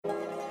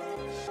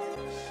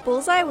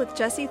Bullseye with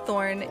Jesse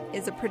Thorne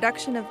is a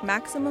production of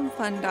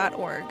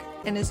MaximumFun.org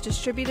and is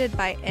distributed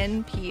by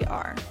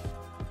NPR.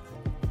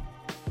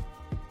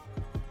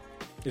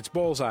 It's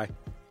Bullseye.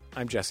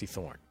 I'm Jesse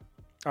Thorne.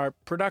 Our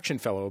production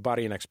fellow,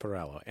 Obadiah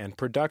Nexparello, and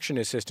production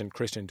assistant,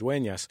 Kristen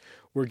Duenas,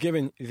 were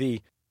given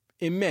the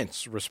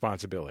immense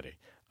responsibility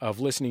of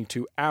listening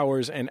to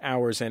hours and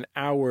hours and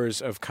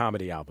hours of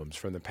comedy albums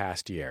from the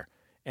past year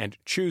and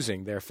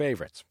choosing their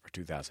favorites for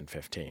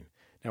 2015.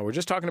 Now, we're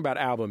just talking about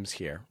albums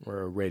here.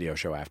 We're a radio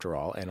show after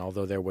all, and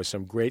although there was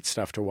some great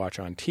stuff to watch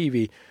on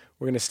TV,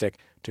 we're going to stick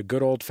to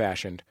good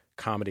old-fashioned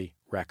comedy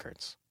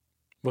records.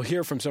 We'll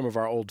hear from some of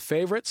our old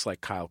favorites like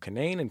Kyle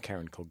Kinane and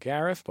Karen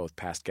Kilgariff, both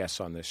past guests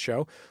on this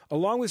show,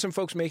 along with some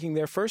folks making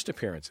their first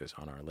appearances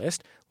on our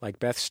list like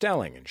Beth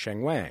Stelling and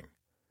Sheng Wang.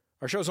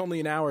 Our show's only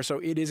an hour, so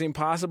it is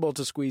impossible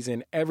to squeeze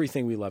in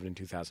everything we loved in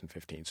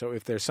 2015. So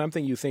if there's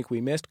something you think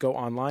we missed, go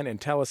online and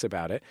tell us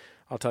about it.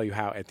 I'll tell you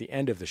how at the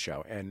end of the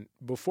show. And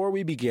before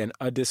we begin,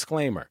 a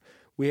disclaimer.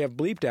 We have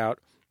bleeped out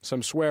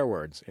some swear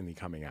words in the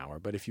coming hour,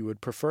 but if you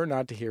would prefer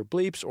not to hear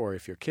bleeps, or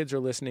if your kids are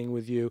listening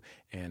with you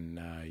and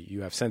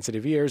you have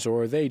sensitive ears,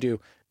 or they do,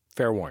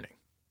 fair warning.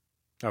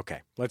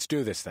 Okay, let's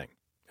do this thing.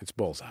 It's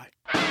Bullseye.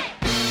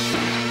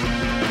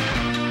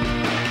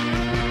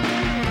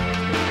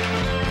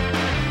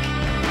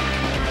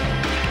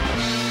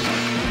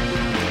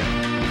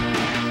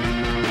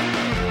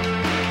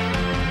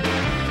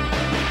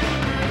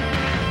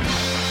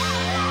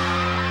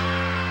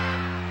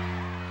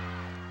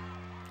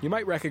 You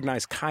might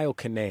recognize Kyle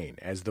Kinane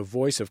as the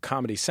voice of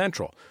Comedy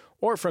Central,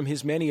 or from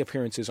his many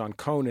appearances on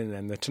Conan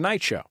and The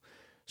Tonight Show.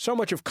 So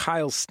much of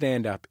Kyle's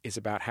stand-up is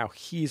about how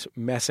he's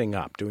messing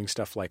up, doing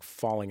stuff like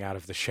falling out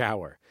of the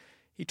shower.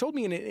 He told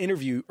me in an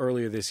interview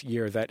earlier this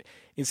year that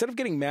instead of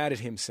getting mad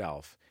at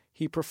himself,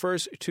 he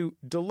prefers to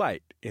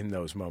delight in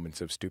those moments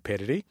of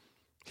stupidity.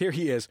 Here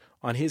he is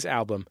on his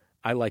album,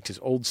 I Liked His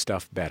Old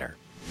Stuff Better.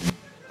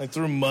 I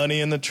threw money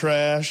in the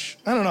trash.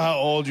 I don't know how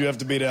old you have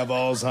to be to have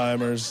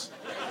Alzheimer's.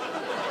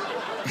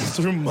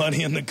 Threw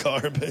money in the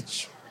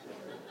garbage.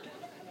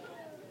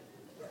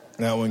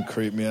 That one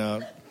creeped me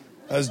out.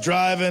 I was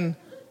driving,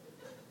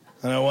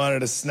 and I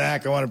wanted a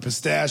snack. I wanted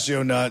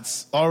pistachio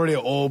nuts. Already an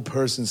old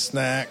person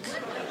snack.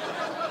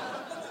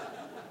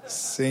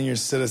 Senior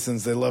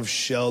citizens, they love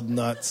shelled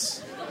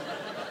nuts.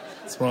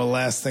 It's one of the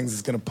last things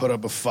that's going to put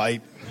up a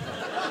fight.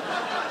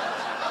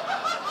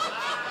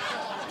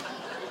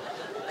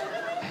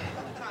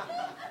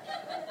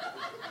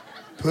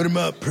 Put 'em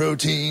up,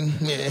 protein.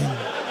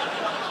 Yeah.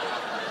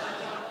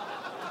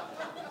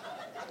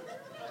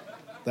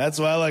 That's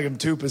why I like them,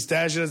 2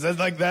 pistachios.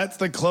 That's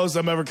the closest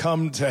I've ever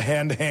come to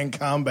hand-to-hand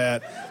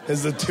combat,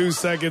 is the 2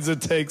 seconds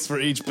it takes for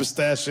each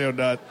pistachio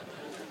nut.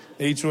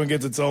 Each one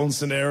gets its own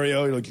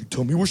scenario. You're like, you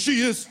tell me where she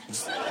is.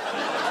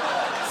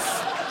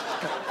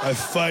 I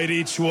fight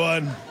each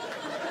one.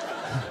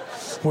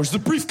 Where's the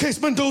briefcase,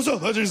 Mendoza?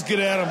 I just get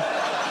at them.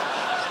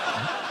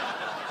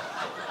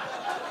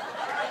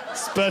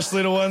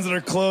 Especially the ones that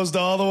are closed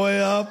all the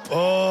way up.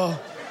 Oh,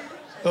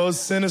 those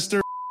sinister...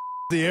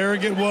 The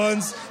arrogant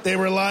ones, they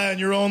rely on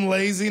your own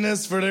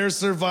laziness for their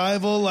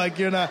survival. Like,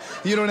 you don't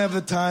have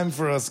the time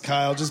for us,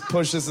 Kyle. Just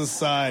push us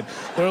aside.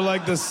 They're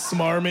like the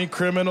smarmy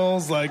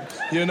criminals. Like,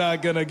 you're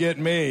not going to get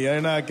me.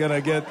 You're not going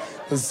to get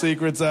the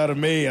secrets out of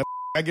me.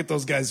 I get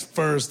those guys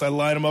first. I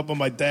line them up on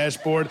my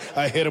dashboard.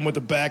 I hit them with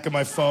the back of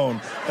my phone.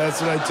 That's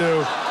what I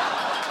do.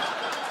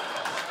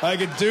 I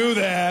could do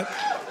that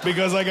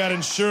because I got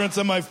insurance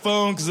on my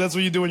phone, because that's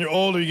what you do when you're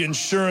older. You get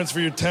insurance for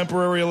your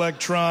temporary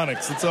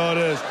electronics. That's all it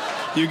is.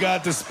 You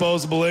got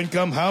disposable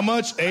income. How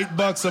much?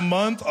 $8 a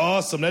month?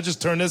 Awesome. That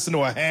just turned this into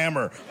a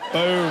hammer.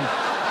 Boom.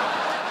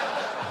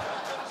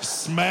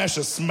 Smash.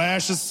 Use my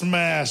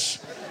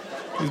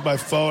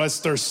phone. I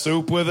stir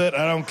soup with it.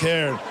 I don't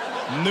care.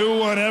 New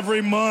one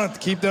every month.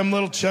 Keep them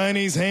little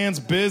Chinese hands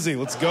busy.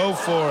 Let's go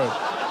for it.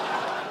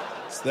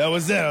 So that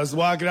was it. I was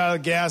walking out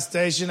of the gas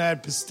station. I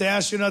had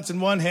pistachio nuts in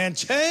one hand.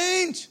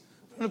 Change!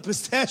 And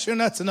pistachio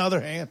nuts in the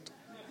other hand.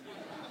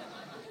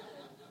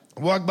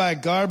 I walked by a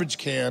garbage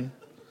can.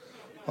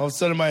 All of a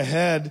sudden in my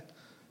head,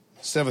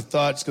 I just have a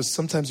thought. Just goes,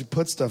 sometimes you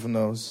put stuff in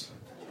those.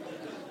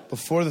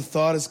 Before the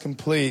thought is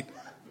complete,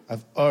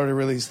 I've already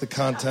released the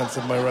contents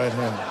of my right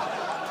hand.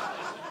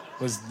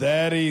 It was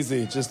that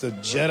easy. Just a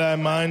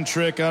Jedi mind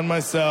trick on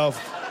myself.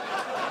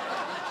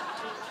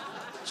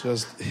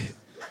 Just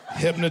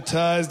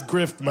hypnotized,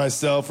 grift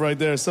myself right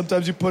there.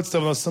 Sometimes you put stuff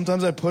in those.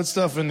 Sometimes I put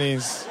stuff in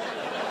these.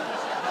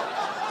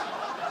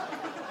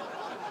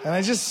 And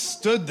I just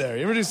stood there.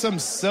 You ever do something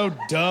so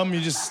dumb,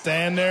 you just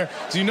stand there?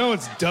 So you know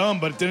it's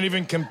dumb, but it didn't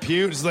even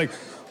compute. It's like,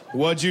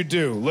 what'd you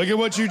do? Look at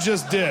what you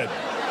just did.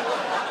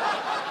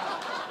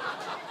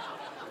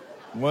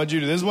 What'd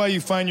you do? This is why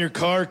you find your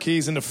car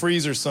keys in the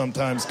freezer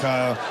sometimes,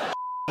 Kyle.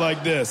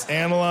 Like this.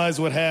 Analyze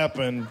what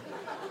happened.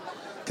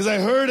 Because I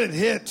heard it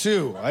hit,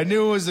 too. I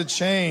knew it was a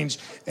change,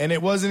 and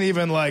it wasn't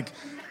even like...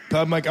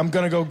 I'm like, I'm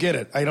going to go get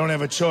it. I don't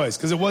have a choice.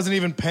 Because it wasn't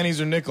even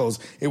pennies or nickels.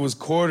 It was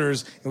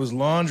quarters. It was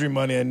laundry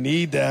money. I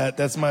need that.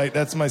 That's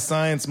my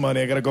science money.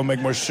 I got to go make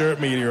more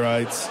shirt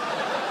meteorites.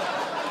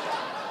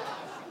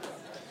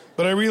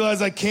 But I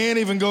realize I can't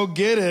even go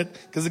get it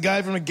because the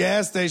guy from the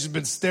gas station's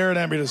been staring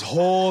at me this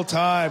whole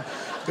time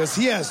because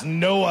he has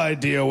no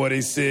idea what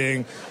he's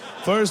seeing.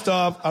 First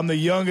off, I'm the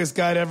youngest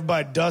guy to ever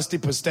buy dusty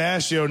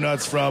pistachio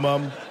nuts from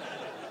him.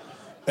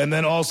 And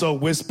then also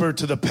whisper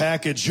to the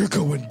package, "You're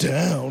going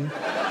down."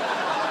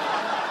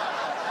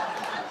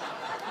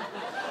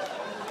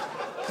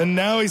 And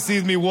now he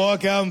sees me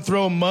walk out and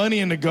throw money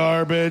in the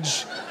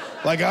garbage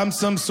like I'm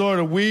some sort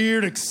of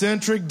weird,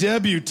 eccentric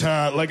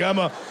debutante. Like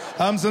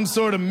I'm some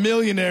sort of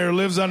millionaire who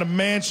lives on a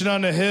mansion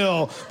on the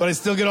hill, but I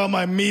still get all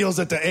my meals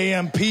at the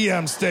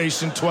AM/PM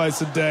station twice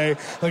a day.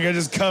 Like I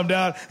just come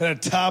down in a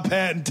top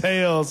hat and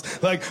tails.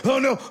 Like, "Oh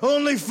no,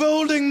 only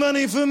folding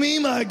money for me,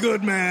 my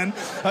good man."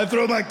 I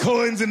throw my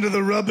coins into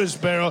the rubbish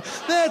barrel.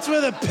 That's where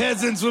the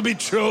peasants will be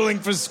trolling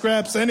for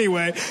scraps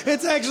anyway.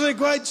 It's actually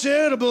quite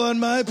charitable on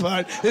my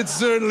part. It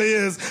certainly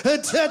is.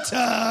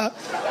 Ta-ta!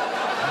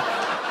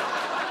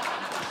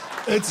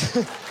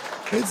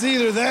 It's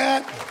either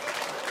that...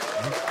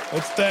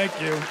 Thank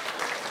you.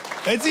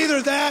 It's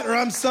either that or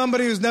I'm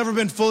somebody who's never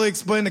been fully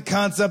explained the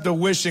concept of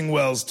wishing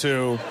wells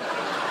to.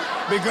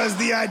 Because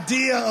the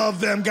idea of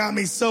them got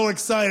me so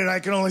excited I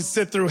can only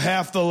sit through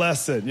half the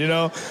lesson, you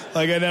know?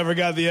 Like I never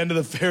got the end of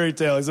the fairy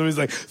tale. So he's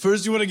like,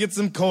 first you want to get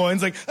some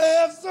coins. Like, I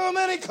have so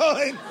many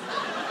coins.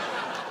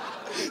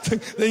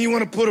 Then you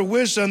want to put a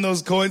wish on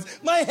those coins.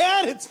 My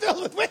hat, it's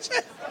filled with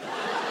wishes.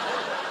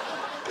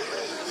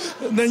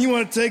 And then you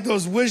want to take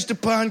those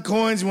wished-upon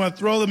coins, you want to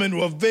throw them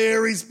into a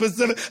very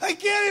specific... I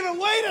can't even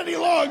wait any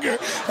longer.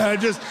 And I've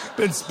just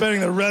been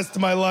spending the rest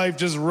of my life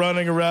just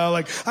running around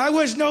like, I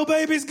wish no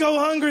babies go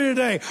hungry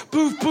today.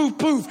 Poof, poof,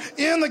 poof,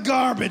 in the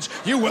garbage.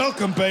 You're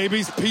welcome,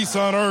 babies. Peace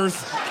on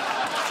earth.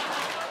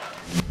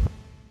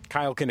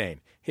 Kyle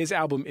Kinane. His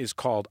album is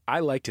called I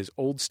Liked His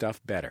Old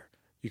Stuff Better.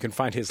 You can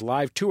find his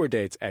live tour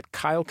dates at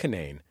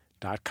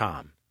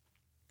kylekinane.com.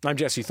 I'm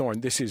Jesse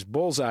Thorne. This is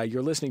Bullseye.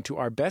 You're listening to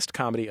our Best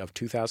Comedy of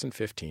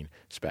 2015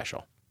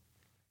 special.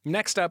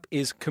 Next up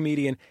is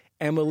comedian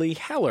Emily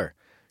Heller.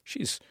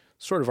 She's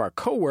sort of our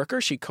co-worker.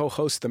 She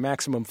co-hosts the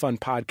Maximum Fun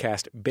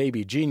podcast,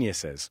 Baby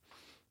Geniuses.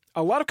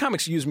 A lot of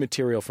comics use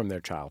material from their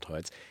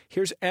childhoods.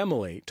 Here's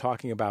Emily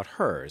talking about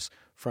hers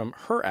from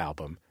her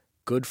album,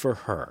 Good for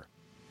Her.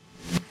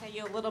 Tell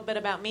you a little bit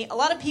about me. A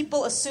lot of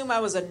people assume I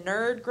was a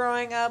nerd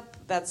growing up.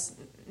 That's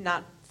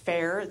not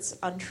fair. It's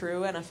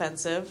untrue and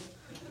offensive.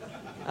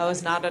 I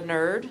was not a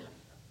nerd.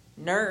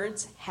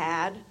 Nerds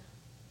had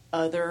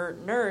other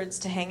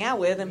nerds to hang out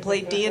with and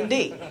play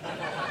D&D.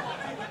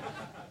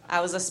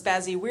 I was a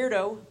spazzy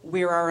weirdo.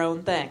 We're our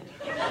own thing.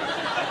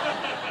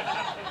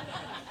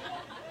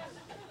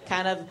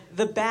 Kind of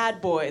the bad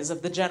boys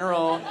of the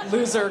general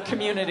loser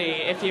community,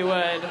 if you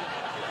would.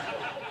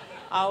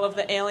 All of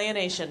the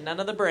alienation, none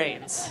of the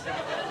brains.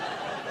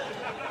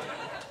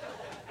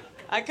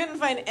 I couldn't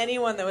find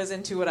anyone that was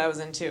into what I was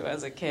into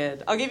as a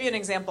kid. I'll give you an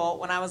example.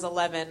 When I was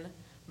 11,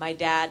 my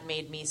dad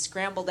made me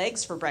scrambled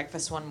eggs for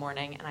breakfast one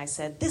morning, and I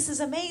said, "This is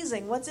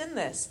amazing. What's in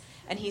this?"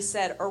 And he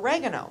said,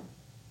 "Oregano."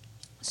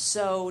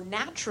 So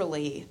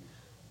naturally,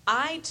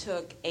 I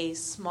took a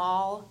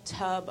small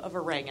tub of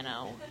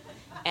oregano,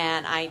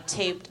 and I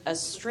taped a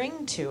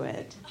string to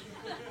it,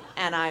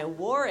 and I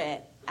wore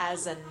it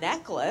as a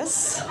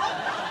necklace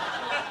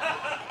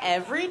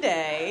every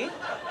day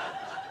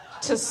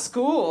to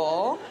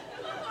school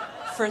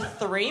for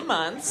 3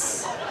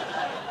 months.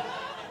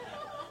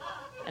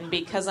 And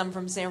because I'm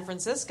from San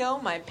Francisco,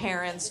 my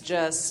parents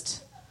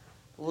just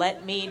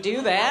let me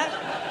do that.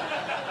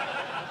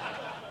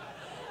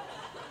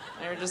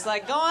 They were just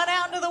like, go on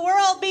out into the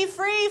world, be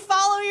free,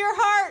 follow your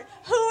heart.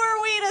 Who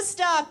are we to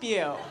stop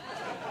you?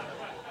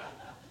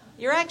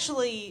 You're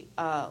actually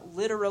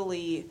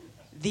literally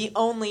the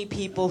only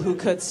people who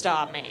could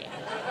stop me.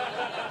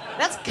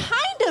 That's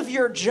kind of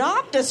your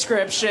job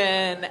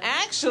description,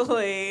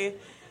 actually.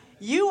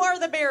 You are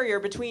the barrier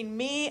between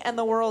me and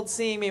the world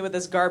seeing me with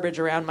this garbage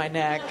around my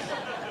neck,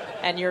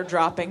 and you're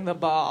dropping the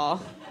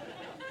ball.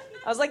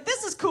 I was like,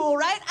 this is cool,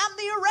 right? I'm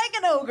the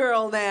oregano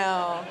girl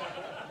now.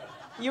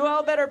 You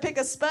all better pick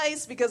a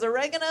spice because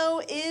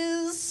oregano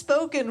is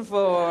spoken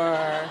for.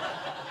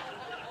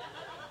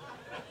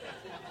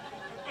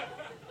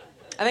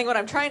 I think what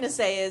I'm trying to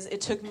say is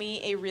it took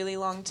me a really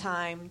long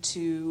time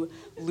to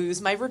lose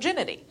my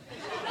virginity.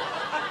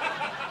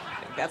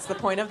 I think that's the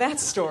point of that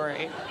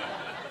story.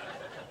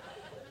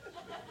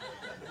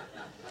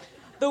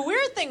 The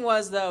weird thing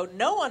was, though,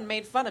 no one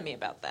made fun of me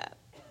about that.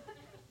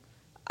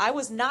 I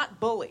was not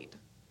bullied,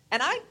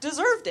 and I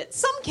deserved it.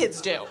 Some kids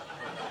do.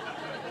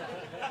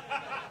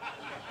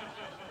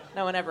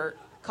 No one ever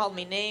called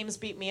me names,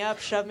 beat me up,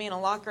 shoved me in a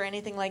locker,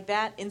 anything like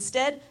that.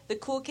 Instead, the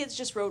cool kids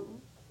just wrote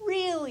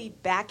really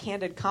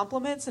backhanded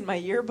compliments in my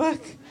yearbook.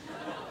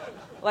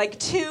 Like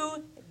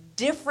 2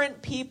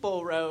 different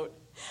people wrote,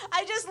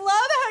 "I just love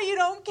how you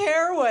don't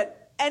care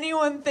what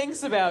anyone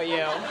thinks about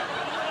you."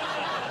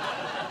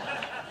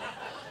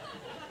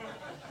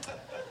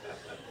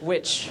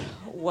 Which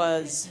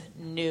was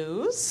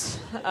news.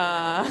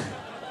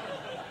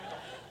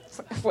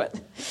 What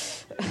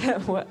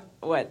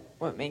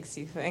makes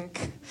you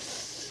think?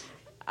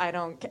 I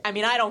don't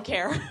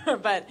care,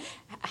 but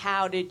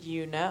how did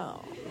you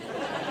know?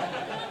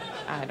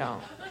 I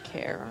don't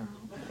care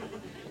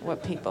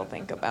what people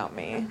think about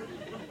me.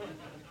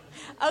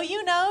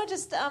 Oh,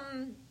 just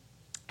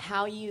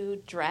how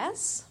you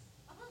dress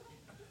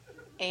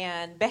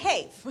and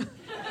behave.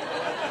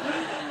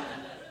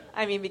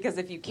 Because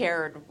if you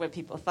cared what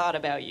people thought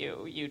about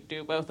you, you'd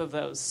do both of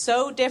those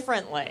so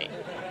differently.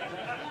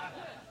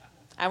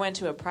 I went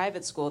to a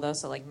private school, though,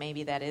 so,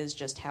 maybe that is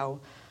just how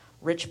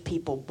rich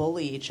people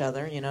bully each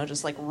other,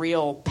 just,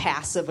 real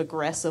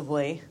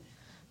passive-aggressively.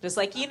 Just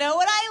you know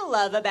what I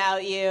love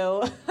about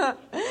you?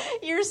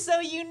 You're so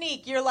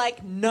unique. You're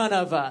like none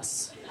of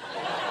us.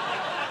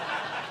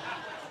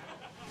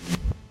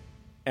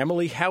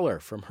 Emily Heller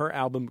from her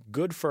album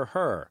Good for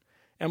Her.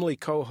 Emily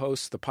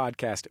co-hosts the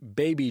podcast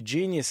Baby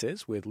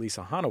Geniuses with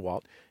Lisa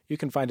Hanawalt. You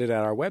can find it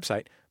at our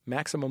website,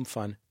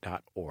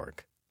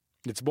 MaximumFun.org.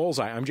 It's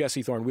Bullseye. I'm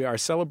Jesse Thorne. We are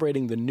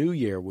celebrating the new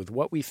year with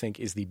what we think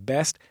is the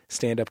best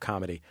stand-up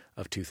comedy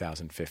of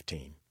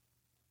 2015.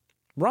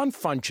 Ron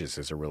Funches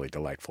is a really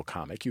delightful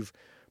comic. You've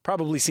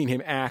probably seen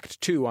him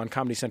act, too, on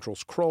Comedy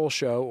Central's Kroll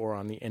Show or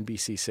on the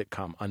NBC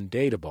sitcom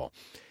Undateable.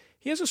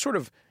 He has a sort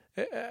of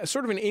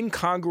an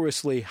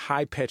incongruously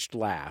high-pitched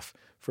laugh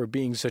for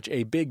being such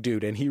a big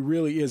dude, and he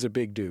really is a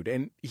big dude.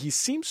 And he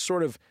seems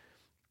sort of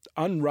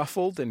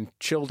unruffled and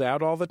chilled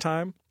out all the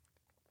time.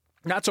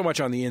 Not so much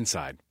on the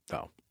inside,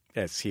 though,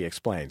 as he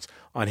explains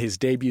on his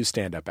debut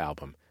stand-up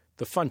album,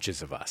 The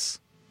Funches of Us.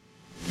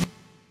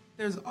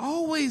 There's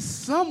always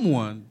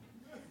someone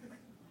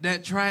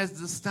that tries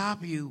to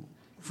stop you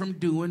from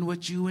doing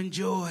what you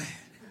enjoy.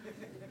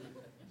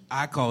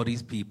 I call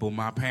these people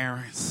my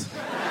parents.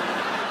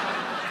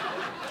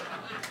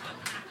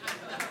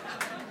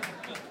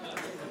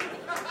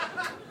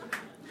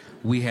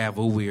 We have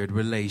a weird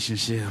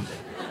relationship.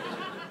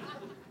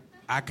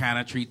 I kind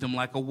of treat them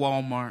like a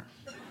Walmart,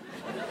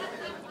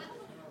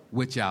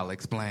 which I'll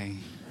explain.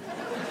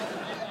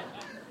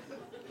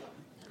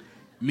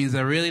 Means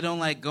I really don't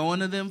like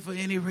going to them for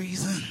any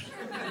reason.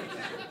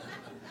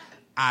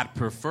 I'd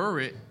prefer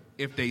it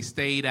if they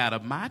stayed out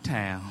of my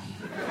town.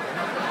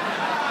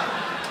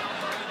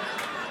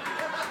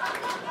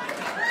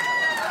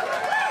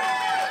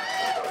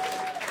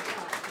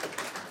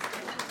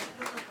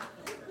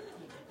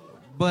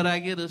 But I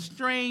get a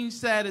strange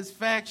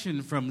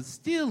satisfaction from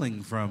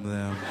stealing from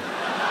them.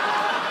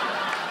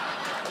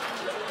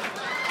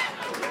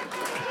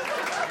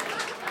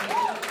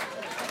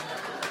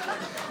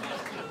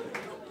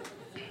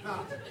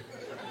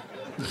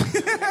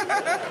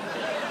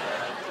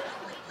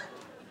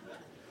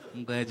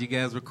 I'm glad you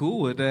guys were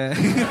cool with that.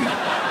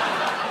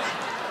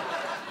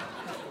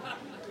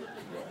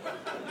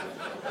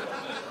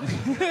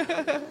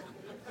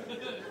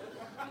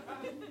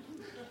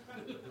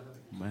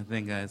 I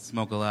think I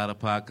smoke a lot of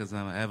pot because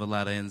I have a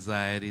lot of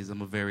anxieties.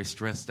 I'm a very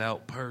stressed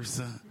out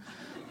person.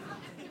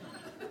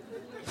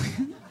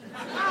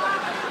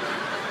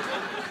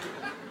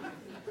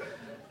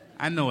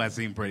 I know I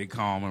seem pretty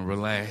calm and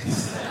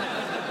relaxed.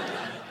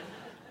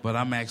 But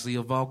I'm actually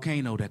a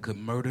volcano that could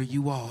murder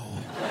you all.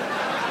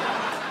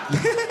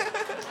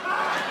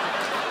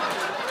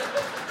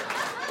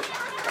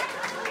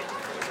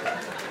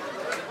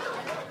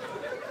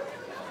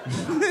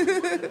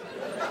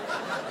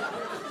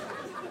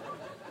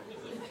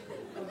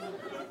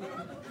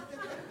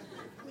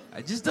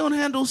 I just don't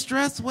handle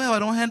stress well. I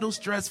don't handle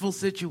stressful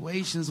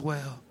situations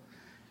well.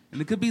 And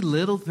it could be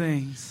little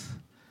things,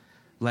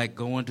 like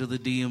going to the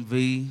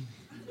DMV,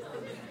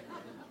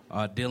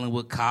 or dealing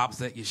with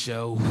cops at your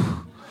show.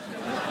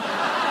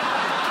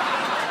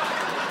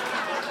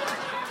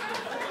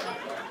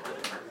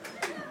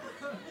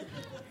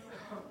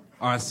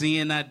 Or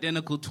seeing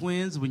identical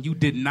twins when you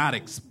did not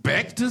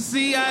expect to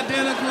see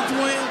identical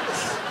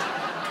twins.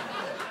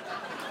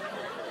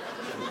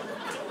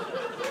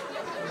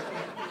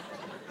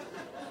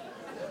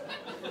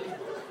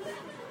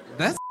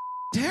 That's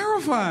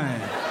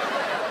terrifying.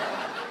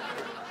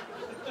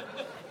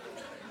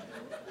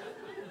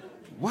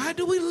 Why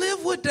do we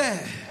live with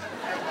that?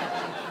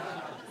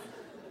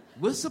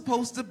 We're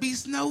supposed to be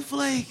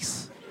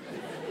snowflakes.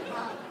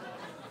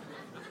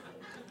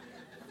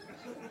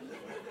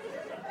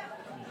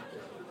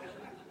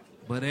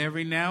 But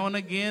every now and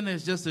again,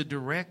 there's just a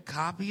direct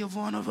copy of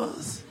one of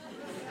us.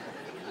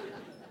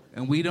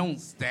 And we don't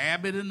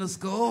stab it in the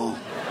skull.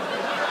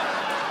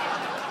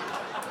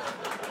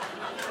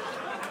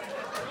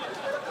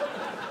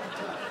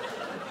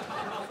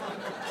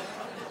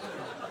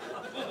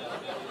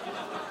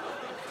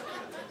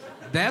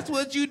 That's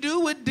what you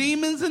do with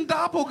demons and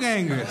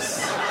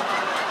doppelgangers.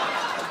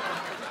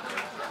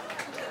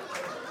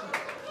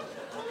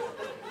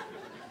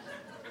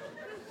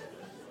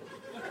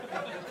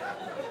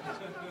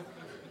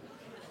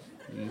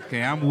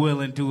 Okay, I'm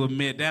willing to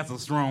admit that's a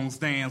strong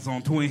stance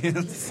on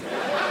twins.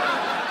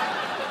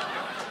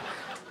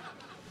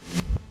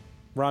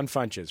 Ron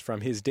Funches from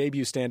his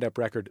debut stand-up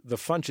record, The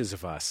Funches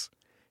of Us.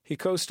 He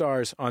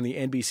co-stars on the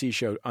NBC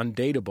show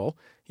Undateable.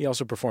 He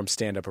also performs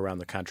stand-up around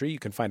the country. You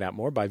can find out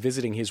more by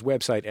visiting his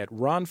website at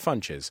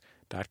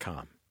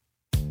ronfunches.com.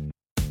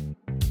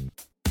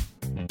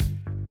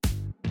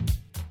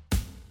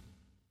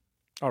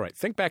 All right,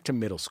 think back to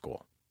middle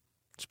school.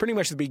 It's pretty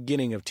much the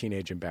beginning of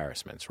teenage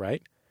embarrassments,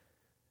 right?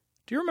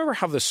 Do you remember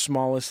how the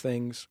smallest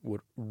things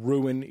would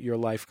ruin your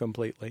life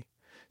completely?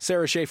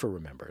 Sara Schaefer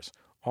remembers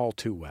all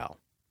too well.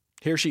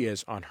 Here she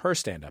is on her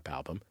stand-up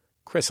album,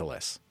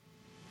 Chrysalis.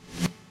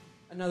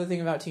 Another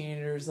thing about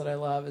teenagers that I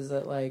love is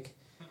that, like,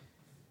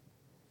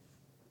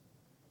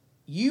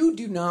 you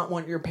do not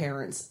want your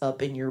parents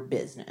up in your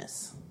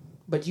business.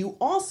 But you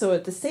also,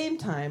 at the same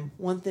time,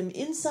 want them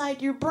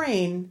inside your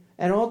brain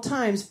at all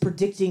times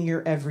predicting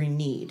your every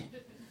need.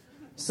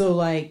 So,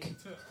 like,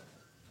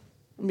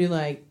 be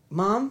like,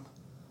 Mom,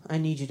 I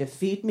need you to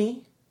feed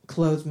me,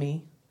 clothe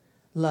me,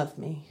 love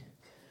me.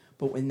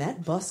 But when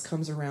that bus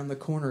comes around the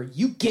corner,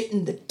 you get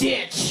in the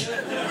ditch.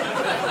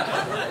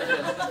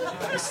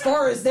 As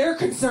far as they're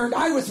concerned,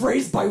 I was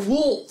raised by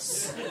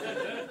wolves.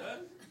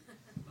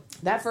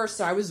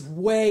 So I was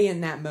way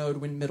in that mode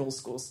when middle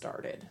school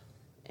started.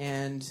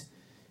 And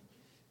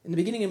in the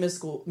beginning of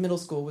middle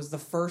school was the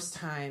first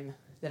time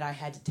that I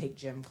had to take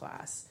gym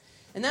class.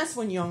 And that's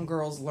when young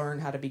girls learn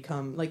how to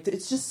become, like,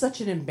 it's just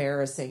such an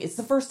embarrassing, it's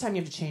the first time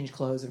you have to change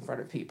clothes in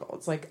front of people.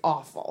 It's, like,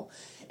 awful.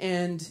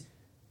 And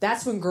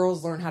that's when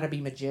girls learn how to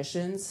be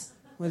magicians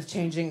with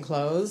changing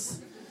clothes.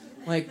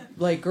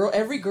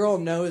 Every girl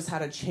knows how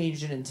to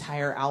change an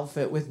entire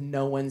outfit with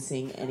no one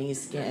seeing any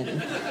skin.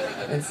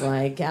 It's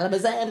like,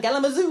 Galabazam,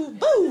 Galamazoo,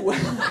 boo!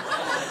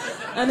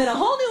 I'm in a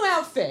whole new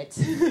outfit.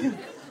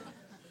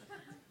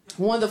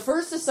 One of the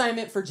first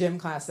assignment for gym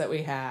class that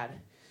we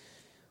had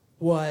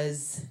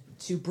was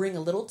to bring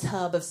a little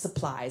tub of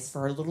supplies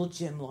for our little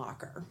gym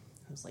locker.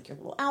 It was like your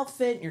little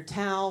outfit and your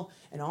towel,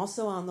 and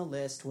also on the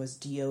list was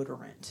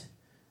deodorant.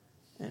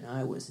 And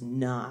I was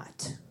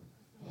not,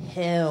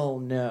 hell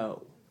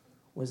no,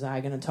 was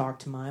I going to talk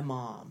to my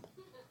mom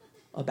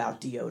about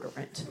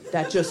deodorant.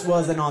 That just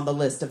wasn't on the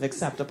list of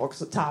acceptable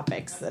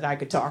topics that I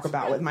could talk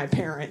about with my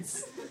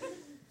parents.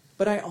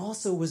 But I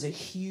also was a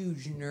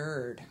huge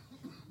nerd.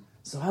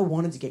 So I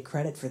wanted to get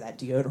credit for that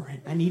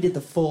deodorant. I needed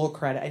the full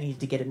credit. I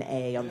needed to get an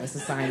A on this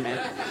assignment.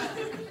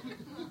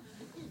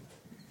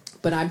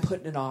 But I'm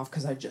putting it off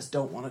because I just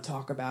don't want to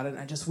talk about it. And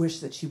I just wish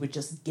that she would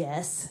just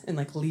guess and,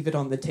 like, leave it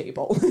on the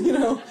table, you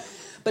know?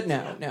 But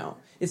no.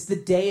 It's the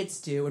day it's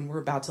due, and we're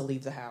about to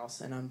leave the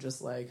house, and I'm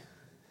just like,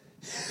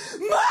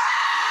 Mom! What?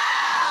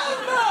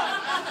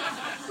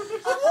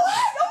 Oh,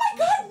 my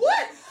God,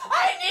 what?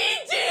 I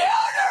need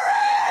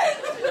deodorant!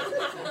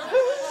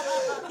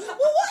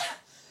 Well, what?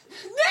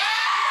 No!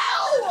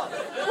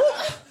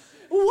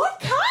 What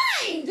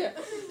kind?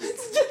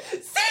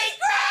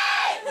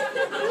 Secret!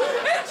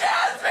 And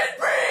Jasmine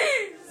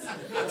Breeze!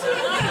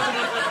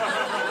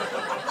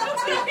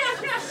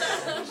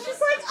 She's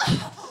like,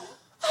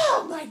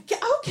 oh my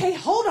God, okay,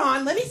 hold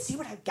on, let me see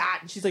what I've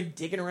got. And she's like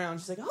digging around.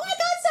 She's like, oh, I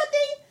got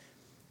something.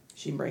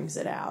 She brings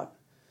it out.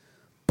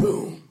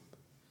 Boom.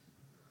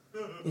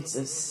 It's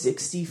a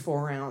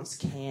 64-ounce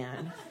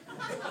can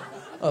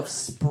of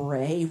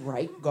spray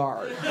right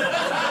guard.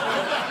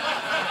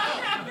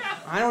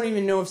 I don't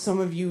even know if some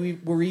of you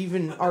are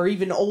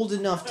even old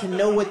enough to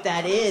know what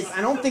that is.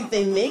 I don't think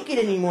they make it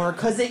anymore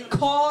because it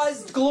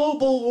caused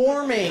global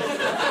warming.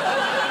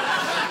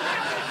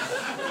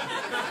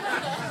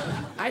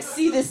 I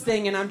see this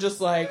thing and I'm just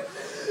like,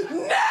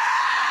 no!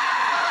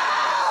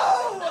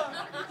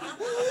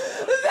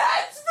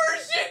 That's for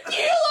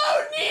Shaquille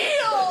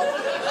O'Neal!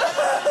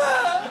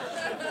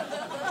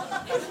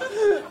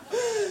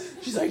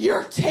 She's like,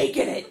 you're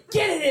taking it.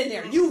 Get it in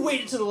there. You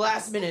waited till the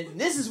last minute, and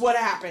this is what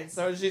happened.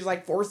 So she's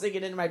like forcing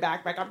it into my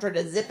backpack. I'm trying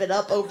to zip it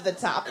up over the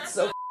top. It's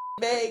so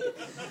big.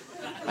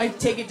 I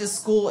take it to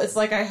school. It's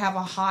like I have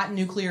a hot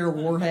nuclear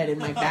warhead in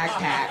my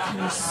backpack.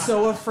 I'm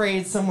so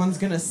afraid someone's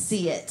gonna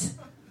see it.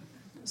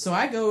 So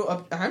I go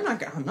up. I'm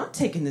not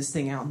taking this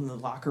thing out in the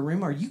locker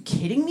room. Are you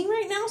kidding me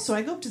right now? So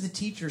I go up to the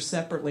teacher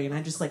separately, and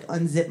I just like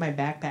unzip my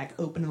backpack,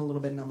 open it a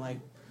little bit, and I'm like,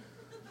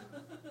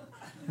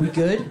 we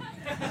good?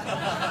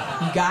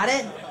 You got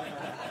it?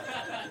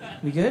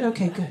 We good?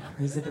 Okay, good.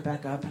 I zip it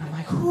back up, and I'm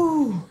like,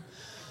 whew.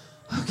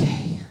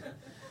 Okay.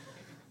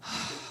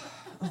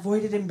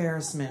 Avoided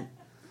embarrassment.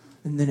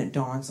 And then it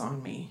dawns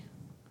on me.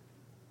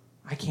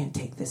 I can't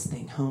take this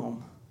thing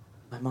home.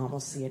 My mom will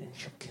see it, and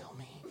she'll kill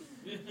me.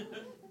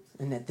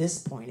 And at this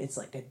point, it's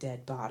like a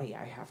dead body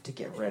I have to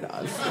get rid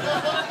of.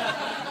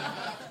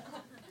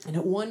 And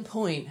at one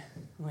point,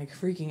 I'm like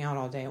freaking out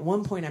all day. At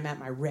one point, I'm at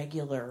my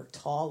regular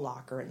tall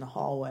locker in the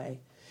hallway,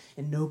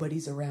 and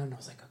nobody's around. I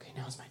was like, okay,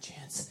 now's my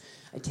chance.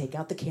 I take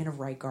out the can of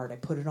Right Guard, I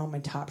put it on my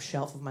top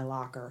shelf of my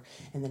locker,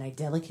 and then I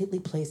delicately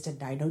placed a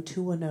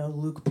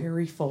 90210 Luke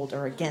Perry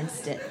folder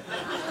against it.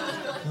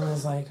 And I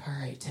was like, all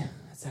right,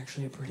 that's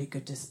actually a pretty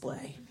good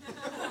display.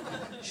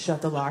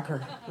 Shut the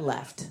locker,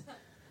 left.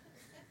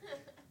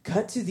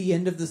 Cut to the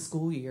end of the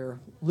school year.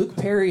 Luke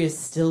Perry is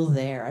still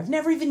there. I've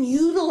never even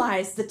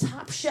utilized the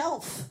top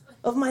shelf.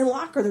 of my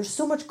locker. There's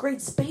so much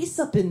great space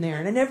up in there,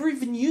 and I never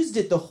even used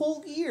it the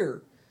whole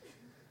year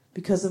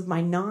because of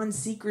my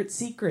non-secret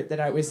secret that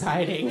I was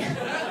hiding.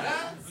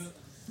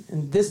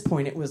 And at this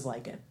point, it was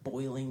like a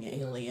boiling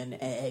alien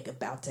egg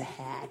about to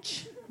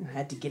hatch. I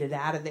had to get it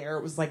out of there.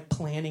 It was like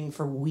planning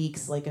for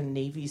weeks, like a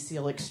Navy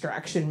SEAL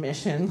extraction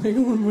mission. Like,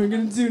 what am I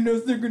going to do? No,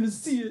 they're going to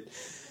see it.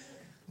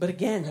 But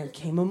again, there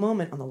came a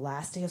moment on the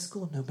last day of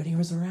school, nobody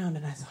was around,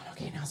 and I thought,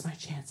 okay, now's my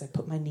chance. I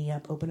put my knee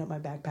up, open up my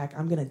backpack.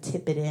 I'm going to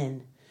tip it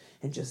in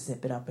and just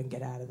zip it up and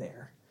get out of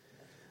there.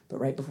 But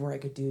right before I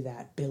could do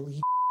that, Billy,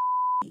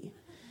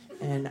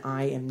 and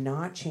I am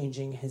not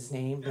changing his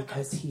name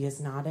because he is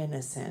not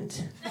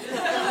innocent,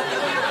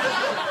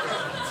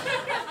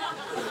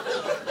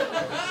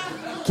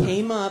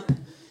 came up,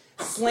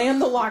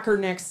 slammed the locker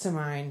next to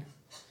mine,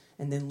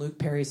 and then Luke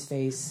Perry's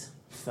face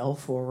fell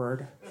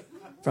forward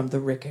from the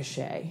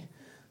ricochet.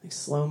 Like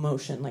slow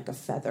motion, like a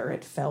feather,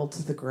 it fell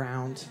to the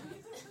ground.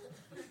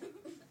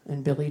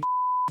 And Billy,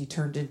 he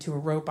turned into a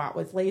robot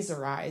with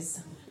laser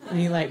eyes. And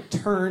he like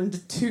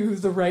turned to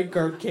the right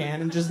guard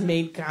can and just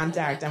made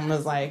contact and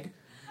was like,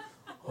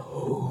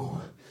 oh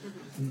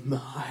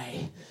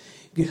my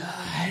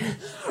God.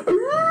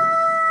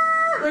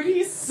 Like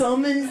he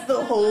summons the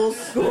whole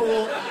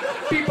school.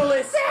 People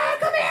are, Sarah,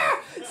 come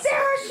here!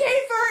 Sara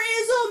Schaefer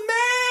is a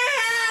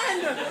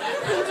man!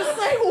 I'm just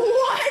like,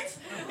 what?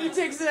 He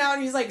takes it out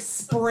and he's like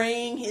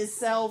spraying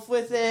himself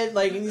with it.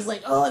 Like, and he's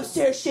like, oh, I'm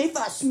Sara Schaefer.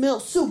 I smell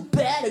so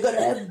bad. I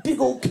gotta have a big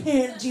old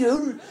can of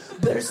deodorant.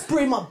 Better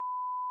spray my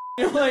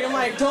I'm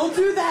like, don't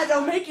do that.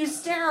 They'll make you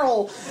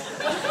sterile.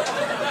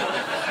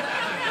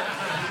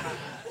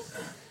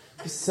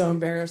 I was so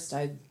embarrassed.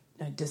 I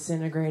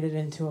disintegrated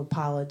into a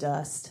pile of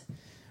dust,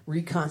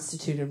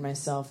 reconstituted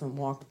myself, and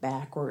walked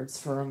backwards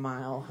for a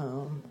mile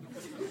home.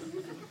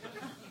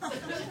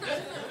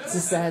 It's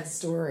a sad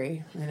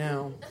story, I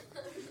know.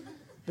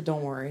 But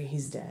don't worry,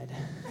 he's dead.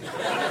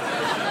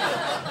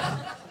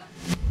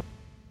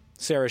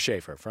 Sara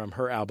Schaefer from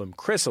her album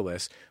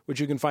Chrysalis, which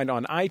you can find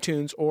on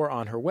iTunes or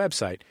on her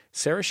website,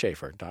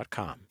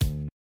 saraschaefer.com.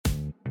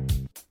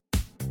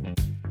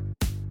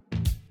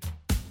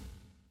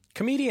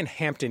 Comedian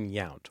Hampton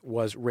Yount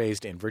was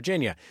raised in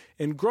Virginia,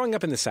 and growing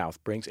up in the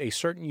South brings a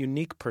certain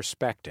unique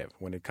perspective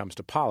when it comes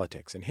to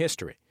politics and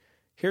history.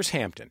 Here's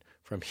Hampton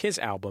from his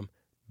album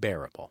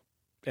Bearable.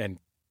 And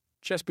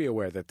just be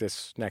aware that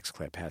this next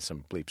clip has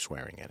some bleep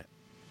swearing in it.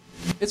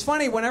 It's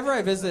funny, whenever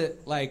I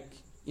visit, like,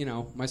 you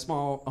know, my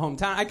small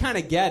hometown, I kind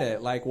of get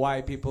it, like,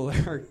 why people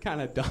are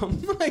kind of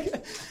dumb.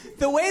 Like,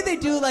 the way they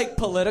do, like,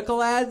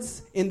 political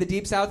ads in the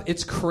Deep South,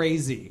 it's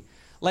crazy.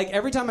 Like,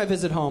 every time I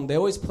visit home, they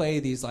always play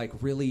these, like,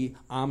 really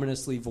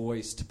ominously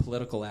voiced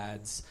political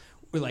ads,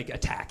 or, like,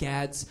 attack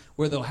ads,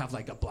 where they'll have,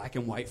 like, a black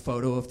and white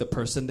photo of the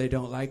person they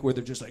don't like, where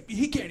they're just like,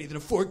 he can't even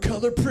afford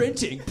color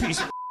printing, piece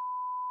of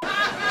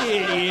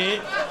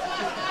idiot.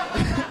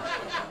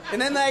 And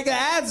then, like, the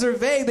ads are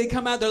vague. They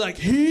come out, they're like,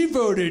 he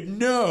voted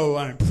no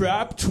on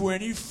Prop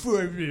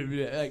 24.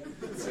 Like,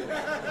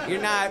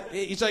 you're not,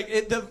 it's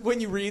like, when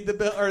you read the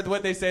bill, or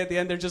what they say at the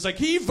end, they're just like,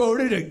 he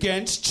voted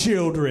against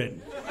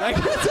children. Like,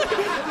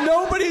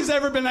 nobody's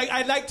ever been like,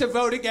 I'd like to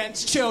vote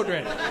against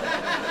children.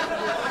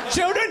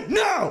 Children?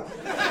 No!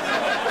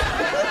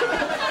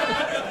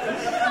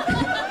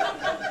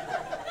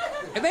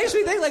 It makes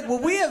me think, like,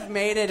 would we have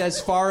made it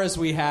as far as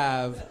we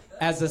have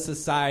as a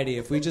society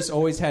if we just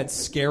always had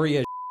scary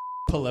as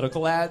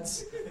political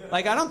ads?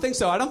 Like, I don't think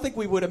so. I don't think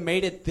we would have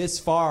made it this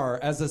far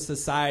as a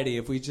society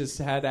if we just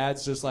had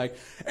ads just like,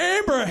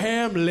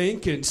 Abraham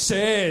Lincoln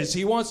says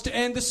he wants to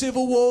end the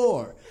Civil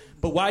War,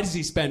 but why does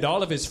he spend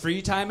all of his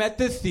free time at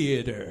the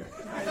theater?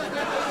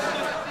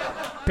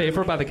 Paid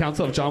for by the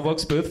Council of John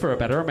Wilkes Booth for a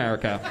Better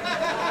America.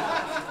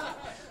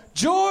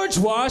 George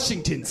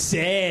Washington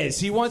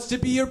says he wants to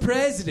be your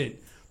president,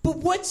 but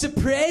what's a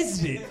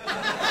president?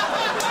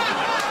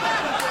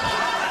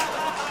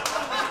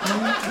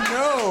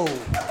 No,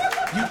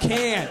 you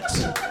can't.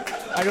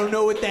 I don't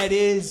know what that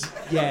is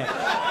yet.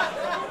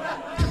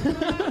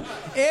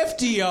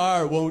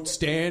 FDR won't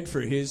stand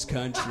for his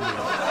country.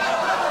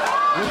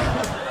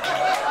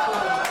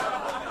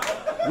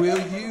 Will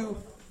you?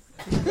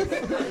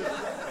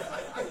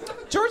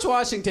 George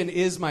Washington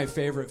is my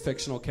favorite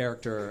fictional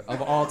character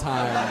of all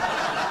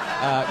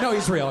time. No,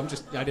 he's real.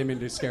 I didn't mean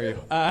to scare you.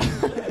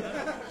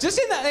 Just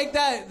in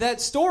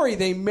that story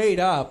they made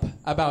up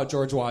about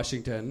George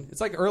Washington.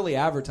 It's like early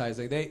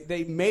advertising.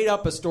 They made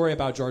up a story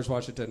about George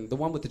Washington, the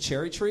one with the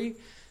cherry tree.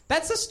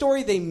 That's a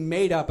story they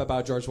made up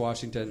about George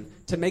Washington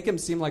to make him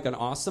seem like an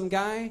awesome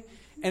guy,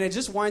 and it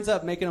just winds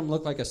up making him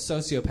look like a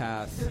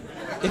sociopath.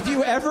 If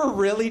you ever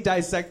really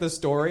dissect the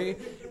story,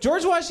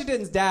 George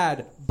Washington's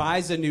dad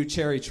buys a new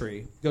cherry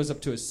tree, goes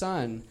up to his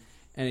son,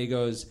 and he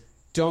goes,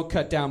 "Don't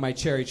cut down my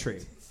cherry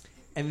tree."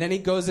 And then he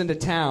goes into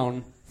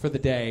town for the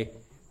day.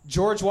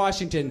 George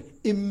Washington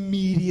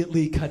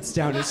immediately cuts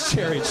down his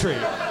cherry tree.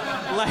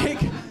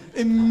 Like,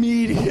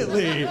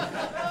 immediately.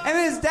 And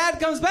his dad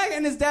comes back,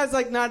 and his dad's,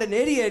 like, not an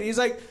idiot. He's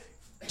like,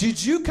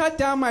 did you cut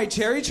down my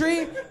cherry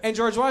tree? And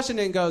George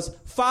Washington goes,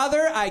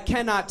 Father, I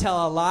cannot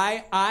tell a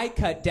lie. I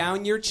cut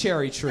down your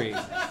cherry tree.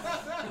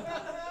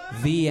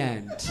 The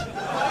end.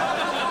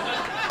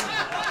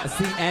 That's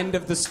the end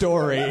of the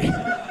story.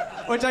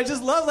 Which I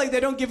just love, like, they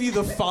don't give you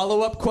the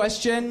follow-up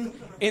question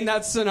in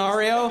that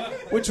scenario,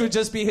 which would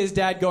just be his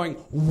dad going,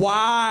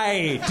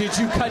 why did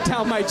you cut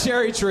down my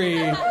cherry tree?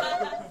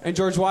 And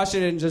George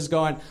Washington just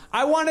going,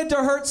 I wanted to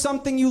hurt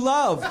something you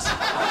loved.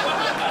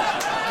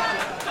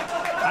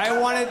 I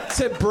wanted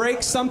to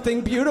break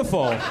something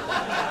beautiful.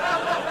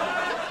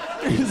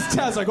 His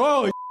dad's like,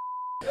 oh,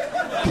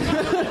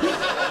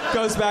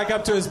 goes back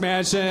up to his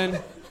mansion,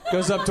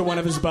 goes up to one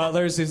of his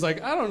butlers. He's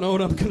like, I don't know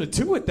what I'm going to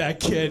do with that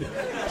kid.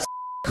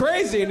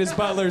 Crazy. And his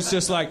butler's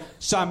just like,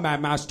 son, my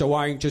master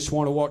Wang just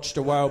want to watch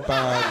the world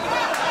burn.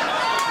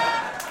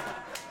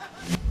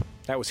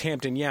 That was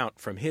Hampton Yount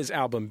from his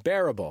album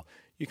Bearable.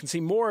 You can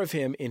see more of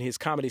him in his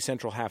Comedy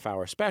Central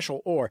half-hour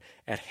special or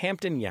at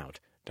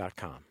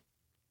hamptonyount.com.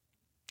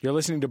 You're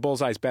listening to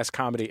Bullseye's Best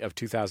Comedy of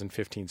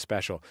 2015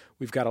 special.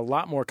 We've got a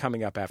lot more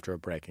coming up after a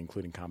break,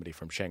 including comedy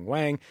from Sheng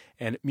Wang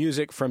and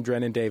music from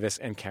Drennon Davis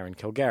and Karen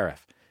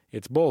Kilgariff.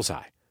 It's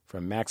Bullseye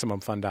from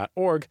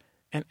MaximumFun.org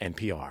and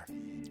NPR.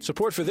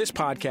 Support for this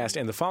podcast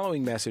and the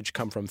following message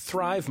come from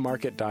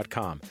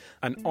ThriveMarket.com,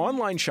 an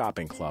online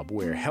shopping club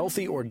where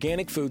healthy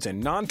organic foods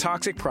and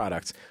non-toxic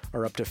products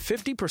are up to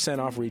 50%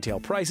 off retail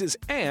prices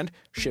and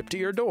shipped to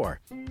your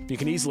door. You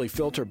can easily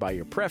filter by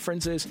your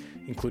preferences,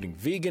 including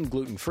vegan,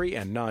 gluten-free,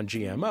 and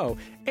non-GMO.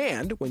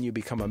 And when you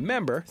become a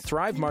member,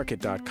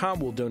 ThriveMarket.com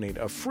will donate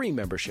a free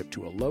membership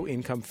to a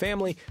low-income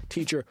family,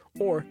 teacher,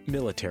 or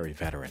military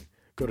veteran.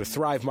 Go to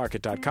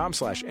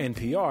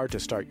thrivemarket.com/NPR to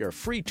start your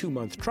free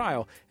 2-month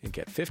trial and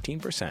get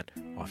 15%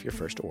 off your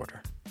first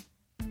order.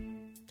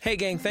 Hey,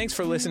 gang, thanks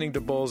for listening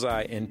to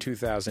Bullseye in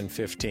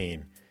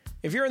 2015.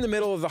 If you're in the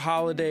middle of the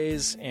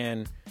holidays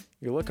and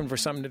you're looking for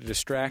something to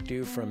distract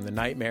you from the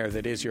nightmare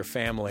that is your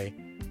family,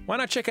 why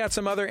not check out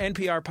some other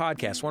NPR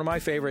podcasts? One of my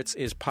favorites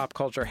is Pop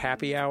Culture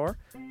Happy Hour.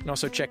 And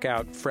also check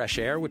out Fresh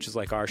Air, which is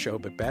like our show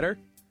but better.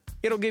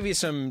 It'll give you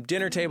some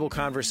dinner table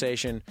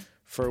conversation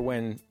for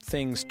when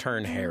things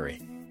turn hairy.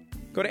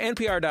 Go to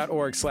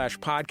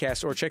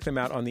npr.org/podcast or check them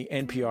out on the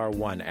NPR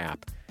One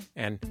app.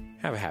 And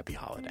have a happy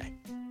holiday.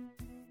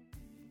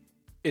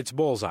 It's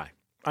Bullseye.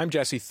 I'm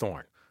Jesse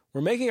Thorne.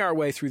 We're making our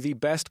way through the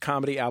best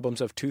comedy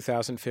albums of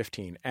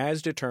 2015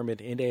 as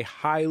determined in a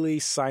highly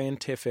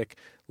scientific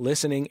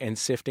listening and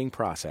sifting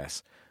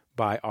process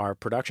by our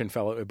production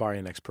fellow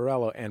Ibarian X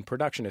Perello and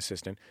production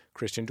assistant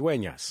Christian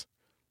Dueñas.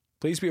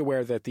 Please be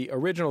aware that the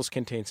originals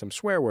contain some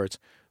swear words,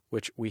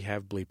 which we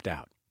have bleeped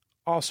out.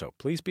 Also,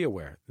 please be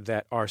aware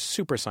that our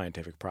super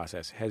scientific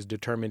process has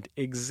determined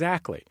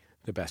exactly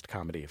the best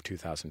comedy of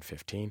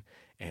 2015,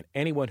 and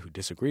anyone who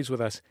disagrees with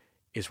us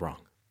is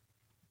wrong.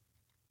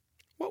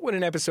 What would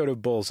an episode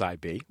of Bullseye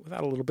be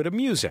without a little bit of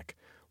music?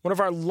 One of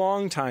our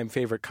longtime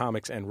favorite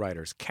comics and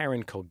writers,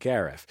 Karen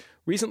Kilgariff,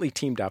 recently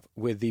teamed up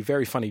with the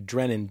very funny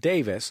Drennon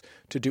Davis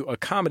to do a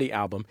comedy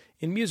album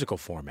in musical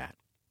format.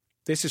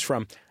 This is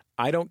from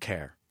I Don't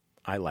Care,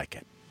 I Like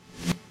It.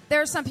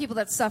 There are some people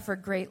that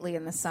suffered greatly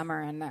in the summer,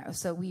 and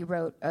so we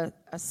wrote a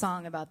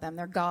song about them.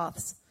 They're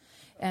goths,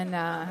 and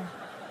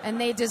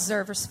they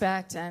deserve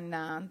respect,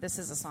 and this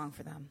is a song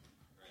for them.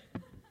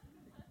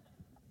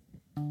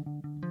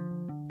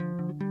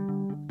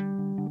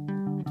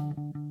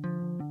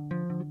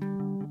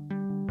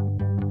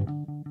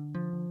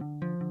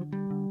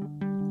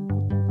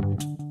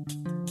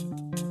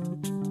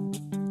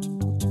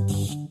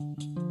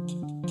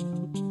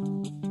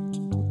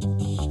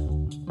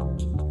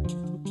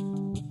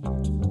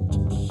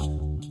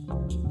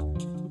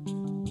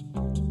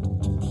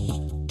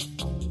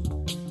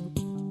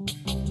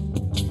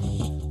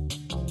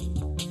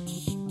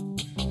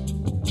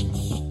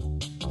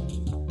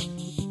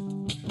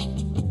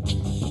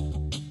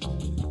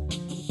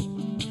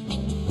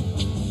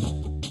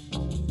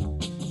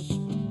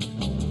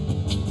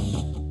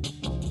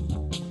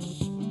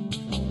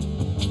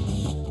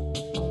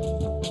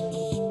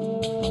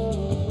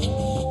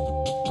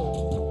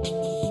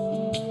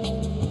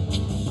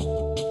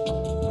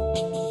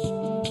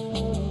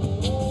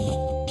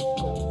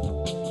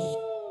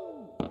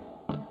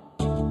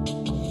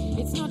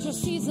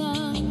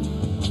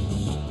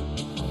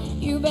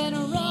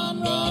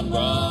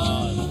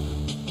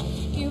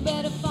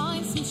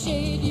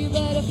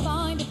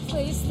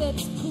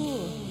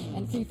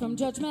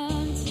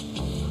 Judgment.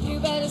 You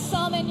better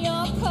summon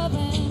your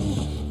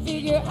coven.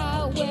 Figure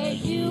out where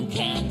you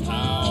can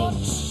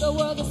couch. The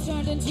world has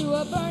turned into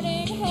a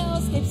burning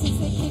hellscape since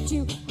they kicked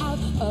you out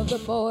of the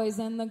Boys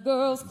and the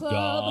Girls Club.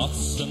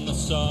 Goths in the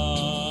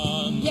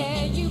sun.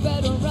 Yeah, you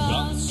better run.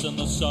 Goths in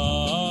the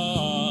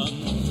sun.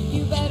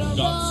 You better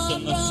Goths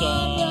run, in the run,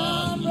 sun.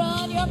 run,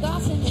 run. You're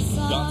goths in the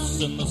sun.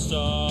 Goths in the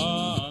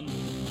sun.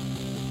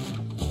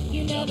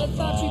 You never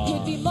thought you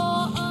could be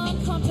more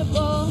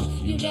uncomfortable.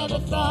 You never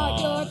thought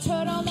your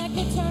turtleneck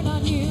could turn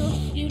on you.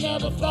 You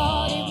never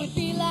thought it would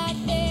be like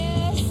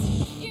this.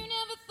 You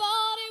never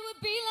thought it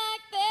would be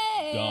like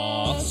this.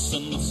 Goths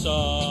in the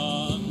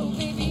sun. Oh,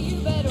 baby, you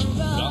better run.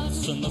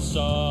 Goths in the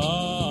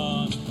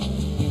sun.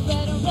 You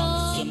better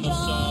Goths in run, the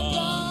sun.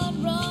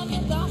 run, run, run.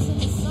 You're goths in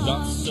the sun.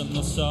 Goths in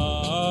the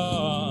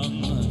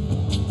sun.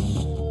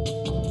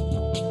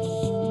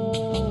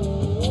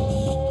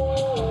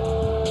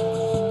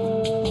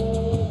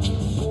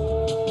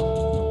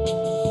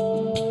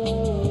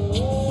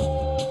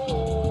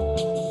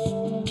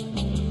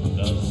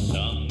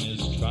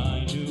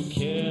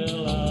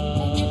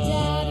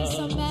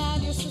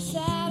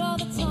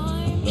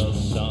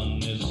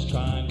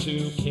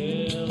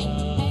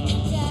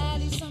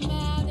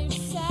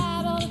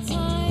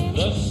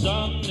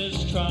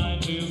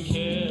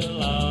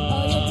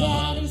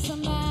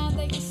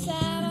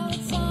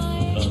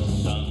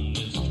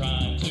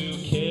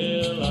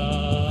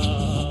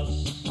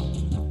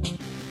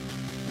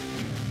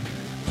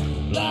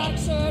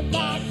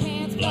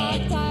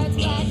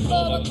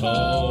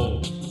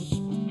 Coat.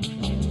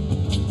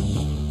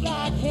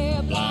 Black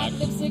hair, black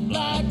lipstick,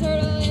 black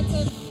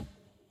turtleneck.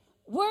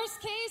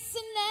 Worst case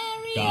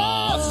scenario.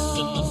 Goths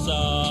in the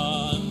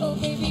sun. Oh,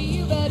 baby,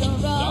 you better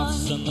run.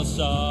 Goths in the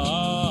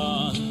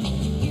sun.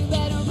 You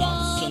better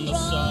Goths run, in the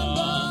run,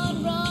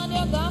 sun. run, run.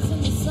 You're goths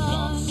in the sun.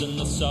 Goths in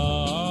the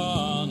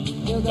sun.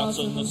 You're Goths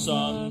in the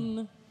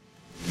sun.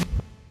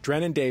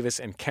 Drennon Davis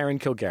and Karen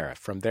Kilgariff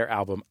from their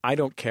album I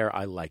Don't Care,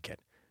 I Like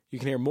It. You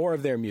can hear more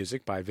of their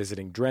music by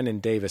visiting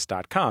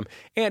DrennonDavis.com,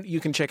 and you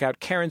can check out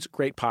Karen's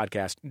great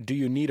podcast, Do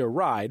You Need a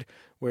Ride?,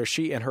 where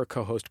she and her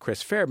co-host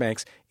Chris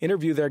Fairbanks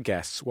interview their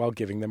guests while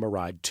giving them a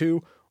ride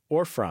to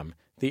or from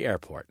the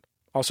airport.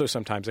 Also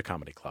sometimes a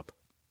comedy club.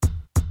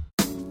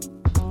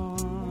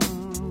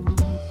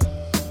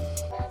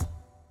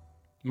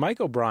 Mike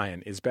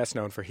O'Brien is best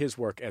known for his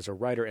work as a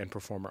writer and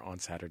performer on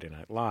Saturday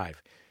Night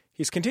Live.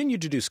 He's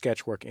continued to do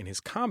sketch work in his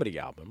comedy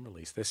album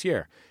released this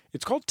year.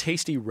 It's called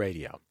Tasty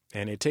Radio,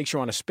 and it takes you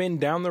on a spin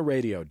down the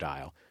radio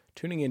dial,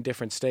 tuning in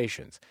different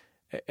stations.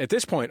 At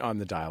this point on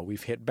the dial,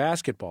 we've hit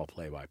basketball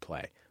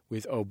play-by-play,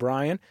 with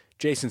O'Brien,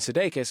 Jason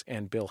Sudeikis,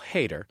 and Bill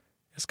Hader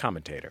as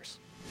commentators.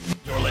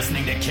 You're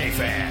listening to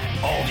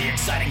K-Fan. All the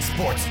exciting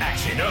sports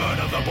action. None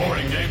of the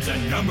boring names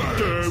and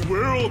numbers.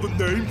 Where are all the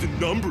names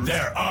and numbers?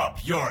 They're up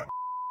your...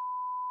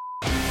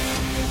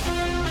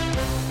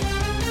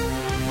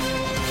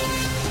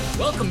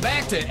 Welcome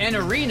back to N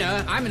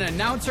Arena. I'm an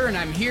announcer, and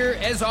I'm here,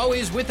 as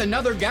always, with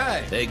another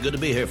guy. Hey, good to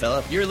be here,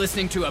 fella. You're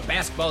listening to a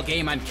basketball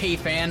game on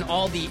K-Fan,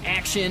 all the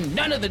action,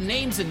 none of the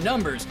names and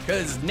numbers,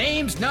 because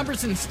names,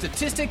 numbers, and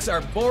statistics are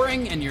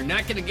boring, and you're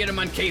not going to get them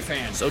on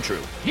K-Fan. So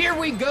true. Here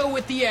we go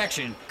with the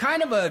action.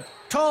 Kind of a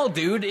tall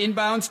dude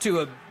inbounds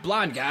to a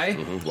blonde guy.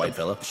 Mm-hmm. White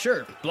fella.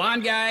 Sure.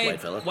 Blonde guy.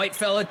 White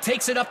fella.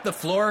 Takes it up the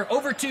floor,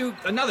 over to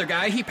another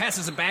guy. He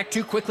passes it back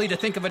too quickly to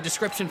think of a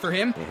description for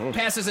him. Mm-hmm.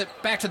 Passes it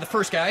back to the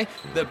first guy,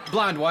 the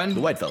blonde one.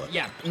 The white fella.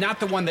 Yeah, not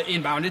the one that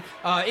inbounded.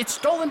 It's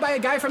stolen by a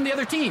guy from the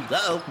other team.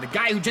 Uh-oh. The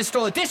guy who just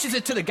stole it dishes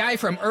it to the guy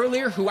from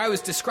earlier who I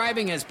was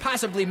describing as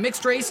possibly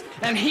mixed race,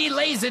 and he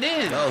lays it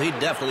in. Oh, he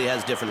definitely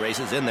has different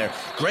races in there.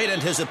 Great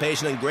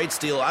anticipation and great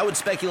steal. I would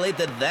speculate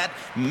that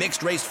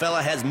mixed race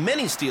fella has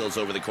many steals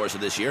over the course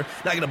of this year.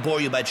 Not going to bore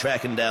you by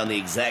tracking down the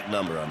exact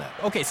number on that.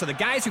 Okay, so the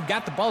guys who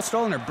got the ball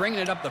stolen are bringing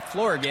it up the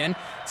floor again.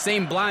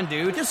 Same blonde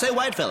dude. Just say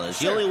white fella. He's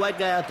the only white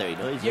guy out there. You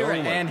know, he's the only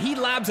one. And he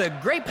lobs a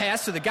great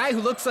pass to the guy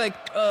who looks like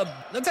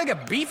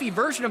a beefy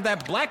version of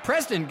that Black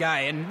President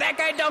guy, and that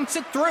guy dunks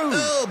it through.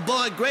 Oh,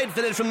 boy, great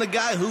finish from the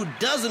guy who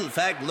does, in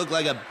fact, look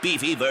like a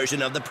beefy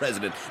version of the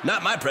president.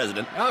 Not my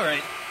president. All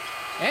right.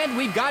 And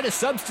we've got a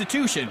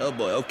substitution. Oh,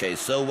 boy, okay.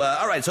 So,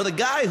 all right, so the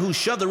guy who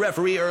shoved the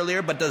referee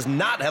earlier but does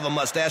not have a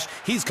mustache,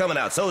 he's coming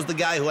out. So is the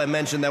guy who I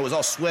mentioned that was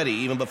all sweaty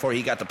even before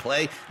he got to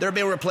play. They're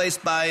being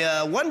replaced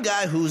by one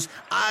guy whose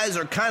eyes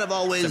are kind of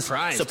always...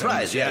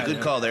 Surprised, yeah,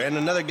 good call there. And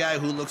another guy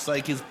who looks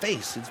like his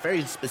face. It's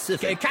very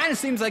specific. It kind of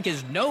seems like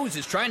his nose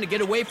is trying to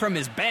get away from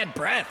his bad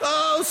breath.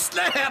 Oh,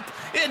 snap!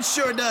 It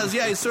sure does.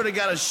 Yeah, he's sort of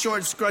got a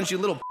short, scrunchy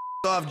little...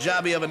 off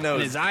jobby of a nose.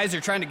 And his eyes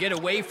are trying to get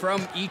away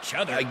from each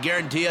other. I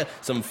guarantee you,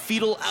 some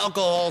fetal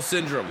alcohol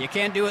syndrome. You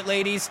can't do it,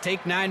 ladies.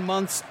 Take 9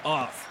 months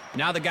off.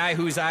 Now the guy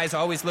whose eyes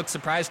always look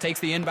surprised takes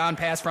the inbound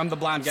pass from the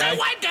blonde guy. Say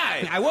white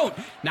guy! I won't.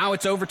 Now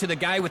it's over to the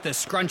guy with the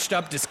scrunched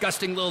up,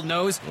 disgusting little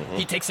nose. Mm-hmm.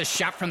 He takes a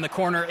shot from the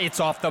corner. It's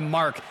off the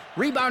mark.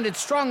 Rebounded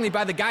strongly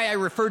by the guy I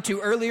referred to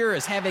earlier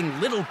as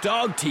having little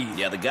dog teeth.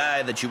 Yeah, the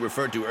guy that you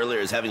referred to earlier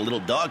as having little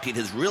dog teeth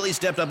has really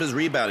stepped up his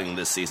rebounding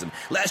this season.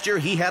 Last year,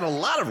 he had a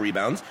lot of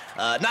rebounds.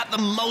 Not the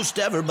most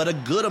ever, but a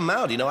good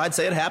amount. You know, I'd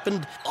say it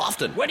happened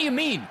often. What do you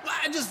mean?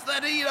 I just,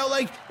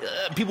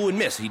 people would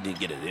miss. He'd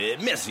get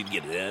it. Miss, he'd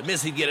get it.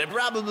 Miss, he'd get it.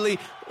 Probably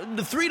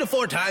 3 to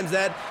 4 times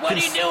that. What are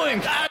you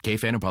doing?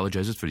 K-Fan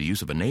apologizes for the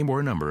use of a name or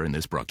a number in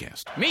this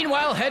broadcast.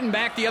 Meanwhile, heading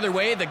back the other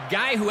way, the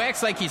guy who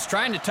acts like he's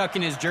trying to tuck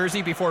in his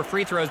jersey before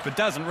free throws but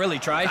doesn't really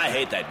try. I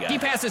hate that guy. He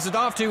passes it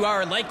off to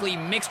our likely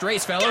mixed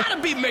race fellow.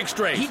 Gotta be mixed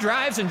race. He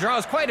drives and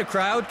draws quite a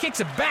crowd, kicks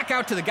it back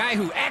out to the guy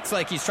who acts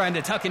like he's trying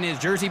to tuck in his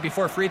jersey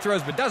before free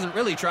throws but doesn't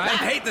really try. I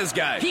hate this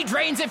guy. He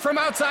drains it from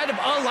outside of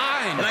a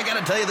line. And I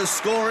gotta tell you, the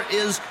score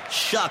is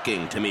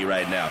shocking to me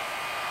right now.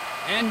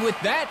 And with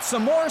that,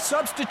 some more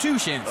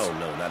substitutions. Oh,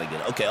 no, not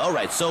again. Okay, all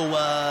right. So,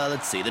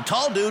 let's see. The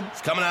tall dude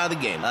is coming out of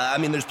the game.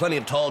 There's plenty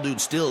of tall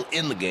dudes still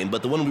in the game,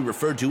 but the one we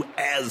referred to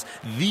as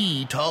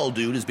the tall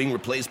dude is being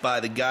replaced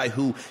by the guy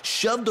who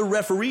shoved the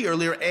referee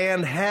earlier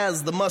and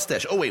has the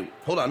mustache. Oh, wait,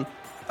 hold on.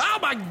 Oh,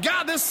 my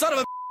God, this son of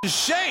a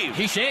shaved.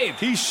 He shaved.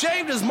 He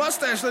shaved his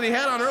mustache that he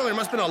had on earlier.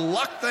 Must have been a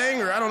luck thing,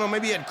 or I don't know,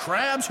 maybe he had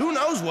crabs. Who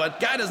knows what?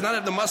 Guy does not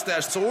have the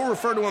mustache, so we'll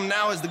refer to him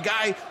now as the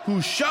guy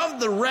who shoved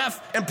the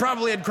ref and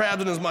probably had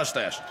crabs in his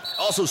mustache.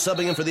 Also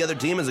subbing in for the other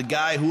team is a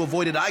guy who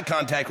avoided eye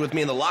contact with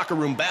me in the locker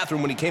room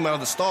bathroom when he came out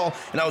of the stall,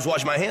 and I was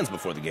washing my hands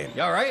before the game.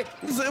 You all right?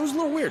 It was a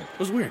little weird. It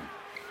was weird.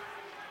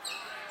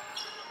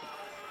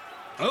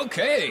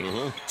 Okay.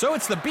 So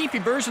it's the beefy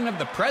version of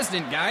the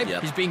president guy.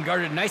 Yep. He's being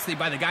guarded nicely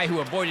by the guy who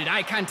avoided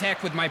eye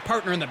contact with my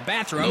partner in the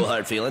bathroom. No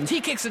hard feelings.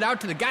 He kicks it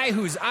out to the guy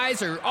whose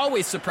eyes are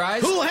always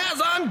surprised. Who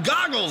has on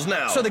goggles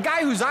now? So the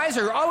guy whose eyes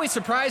are always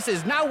surprised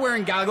is now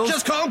wearing goggles.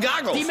 Just call him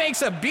goggles. He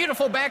makes a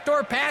beautiful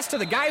backdoor pass to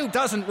the guy who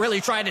doesn't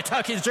really try to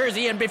tuck his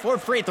jersey in before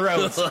free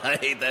throws. I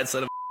hate that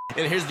son of a...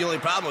 And here's the only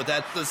problem with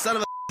that. The son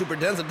of a who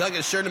pretends to tuck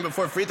his shirt in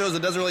before free throws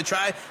and doesn't really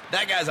try,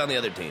 that guy's on the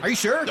other team. Are you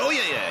sure? Oh,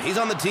 yeah. He's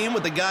on the team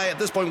with the guy, at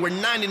this point, we're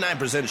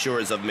 99% sure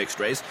is of mixed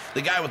race.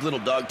 The guy with little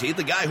dog teeth,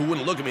 the guy who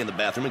wouldn't look at me in the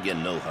bathroom.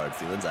 Again, no hard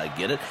feelings, I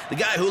get it. The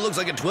guy who looks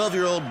like a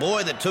 12-year-old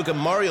boy that took a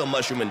Mario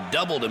mushroom and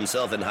doubled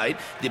himself in height.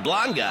 The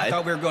blonde guy. I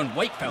thought we were going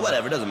white fella.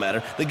 Whatever, doesn't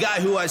matter. The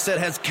guy who I said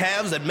has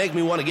calves that make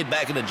me want to get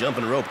back into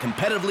jumping rope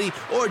competitively,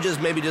 or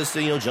maybe just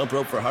jump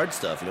rope for hard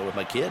stuff, with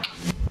my kid.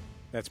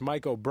 That's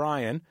Mike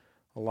O'Brien,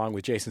 along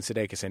with Jason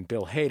Sudeikis and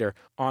Bill Hader,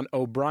 on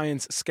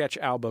O'Brien's sketch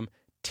album,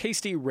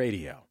 Tasty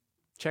Radio.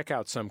 Check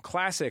out some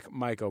classic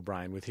Mike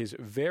O'Brien with his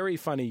very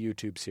funny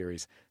YouTube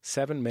series,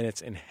 7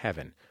 Minutes in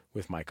Heaven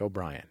with Mike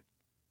O'Brien.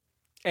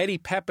 Eddie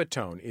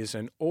Pepitone is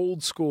an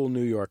old-school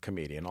New York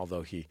comedian,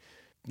 although he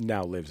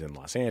now lives in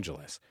Los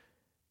Angeles.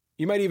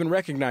 You might even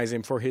recognize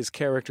him for his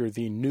character,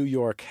 the New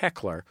York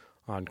Heckler,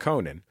 on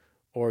Conan,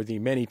 or the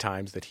many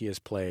times that he has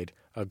played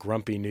a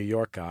grumpy New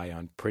York guy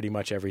on pretty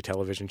much every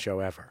television show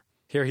ever.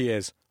 Here he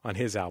is on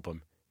his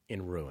album,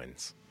 In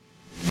Ruins.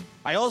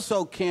 I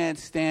also can't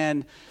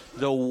stand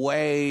the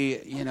way,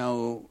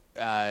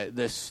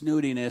 the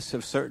snootiness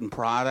of certain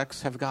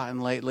products have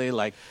gotten lately.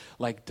 Like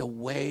the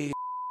way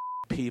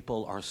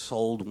people are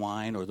sold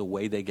wine or the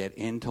way they get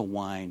into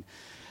wine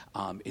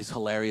is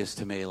hilarious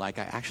to me. Like,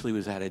 I actually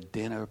was at a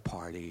dinner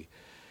party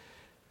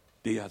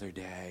the other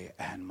day,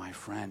 and my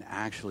friend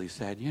actually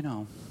said,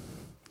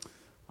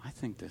 I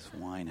think this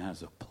wine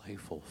has a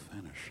playful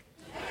finish.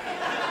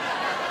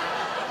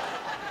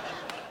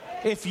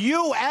 If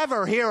you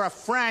ever hear a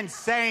friend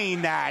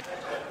saying that,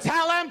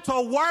 tell him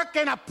to work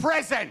in a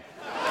prison.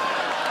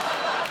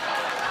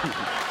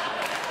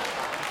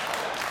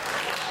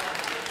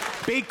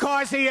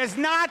 Because he is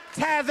not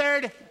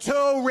tethered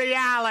to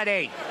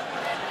reality.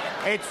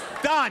 It's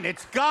done.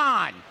 It's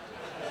gone.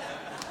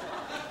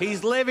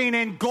 He's living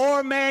in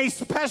gourmet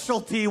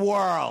specialty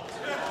world.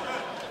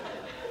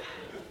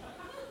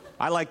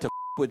 I like to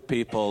with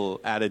people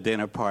at a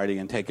dinner party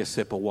and take a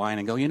sip of wine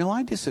and go,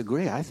 I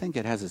disagree. I think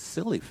it has a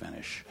silly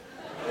finish.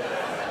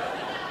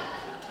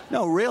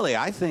 No, really,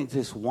 I think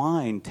this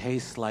wine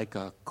tastes like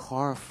a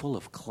car full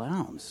of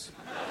clowns.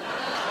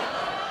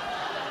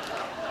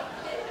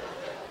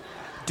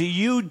 Do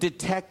you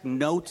detect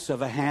notes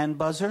of a hand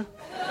buzzer?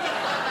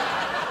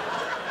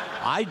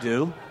 I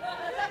do.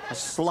 A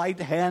slight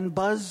hand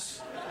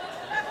buzz.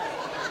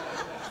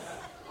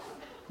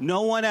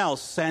 No one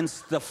else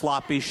sensed the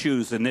floppy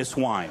shoes in this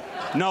wine.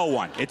 No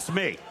one. It's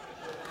me.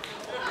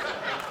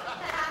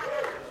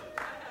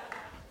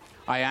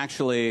 I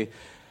actually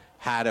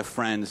had a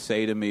friend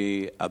say to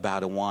me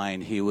about a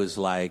wine, he was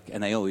like,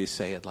 and they always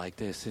say it like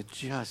this,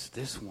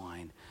 this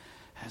wine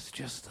has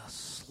just the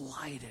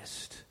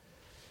slightest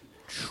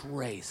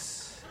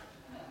trace.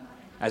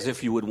 As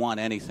if you would want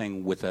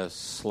anything with a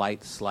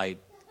slight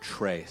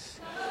trace.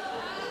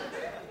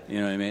 You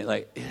know what I mean?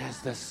 Like, it has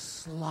the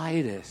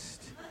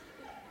slightest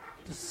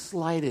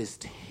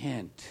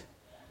hint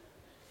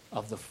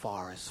of the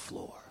forest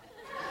floor.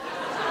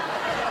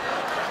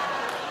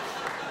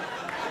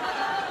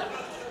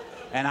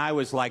 And I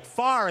was like,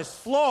 forest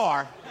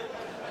floor?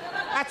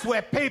 That's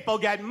where people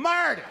get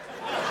murdered.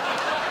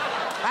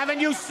 Haven't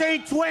you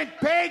seen Twin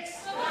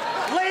Peaks?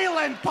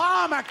 Leland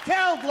Palmer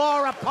killed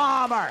Laura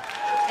Palmer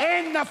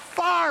in the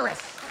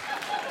forest.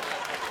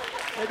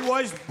 It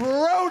was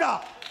brutal.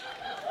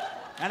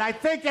 And I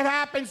think it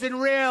happens in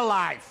real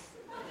life.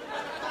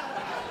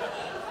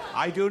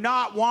 I do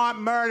not want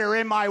murder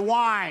in my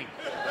wine.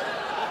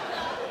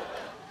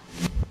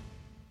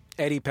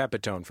 Eddie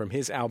Pepitone from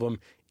his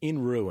album In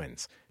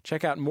Ruins.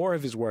 Check out more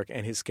of his work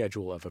and his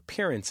schedule of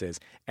appearances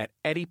at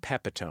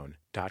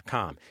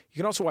eddiepepitone.com. You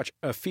can also watch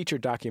a feature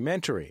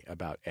documentary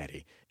about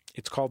Eddie.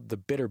 It's called The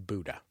Bitter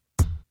Buddha.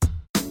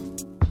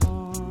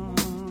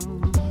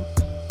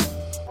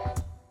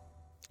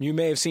 You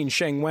may have seen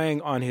Sheng Wang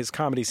on his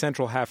Comedy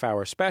Central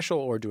half-hour special,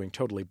 or doing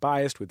Totally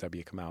Biased with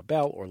W. Kamau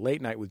Bell, or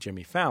Late Night with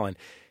Jimmy Fallon.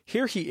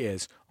 Here he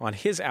is on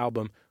his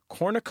album,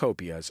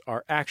 Cornucopias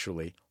Are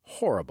Actually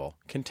horrible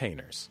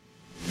containers.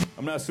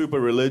 I'm not super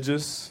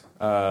religious.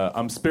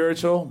 I'm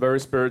spiritual, very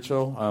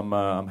spiritual.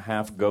 I'm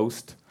half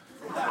ghost.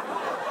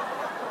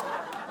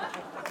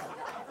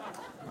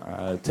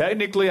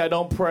 Technically, I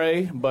don't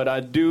pray, but I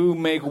do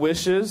make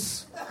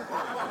wishes.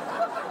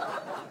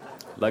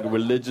 Like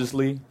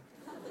religiously.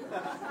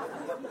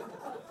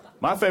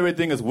 My favorite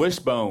thing is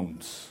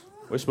wishbones.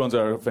 Wishbones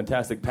are a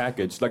fantastic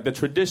package. Like the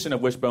tradition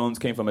of wishbones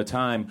came from a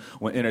time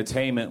when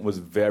entertainment was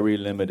very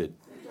limited.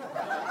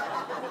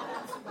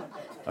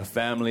 A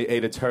family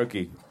ate a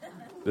turkey.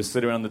 They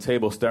sit around the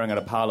table staring at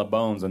a pile of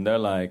bones, and they're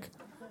like,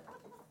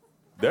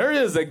 there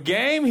is a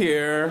game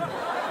here.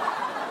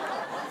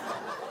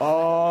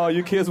 Oh,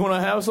 you kids want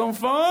to have some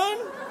fun?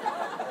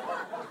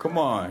 Come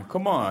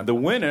on. The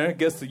winner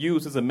gets to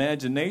use his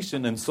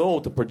imagination and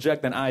soul to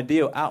project an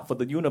ideal out for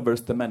the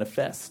universe to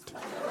manifest.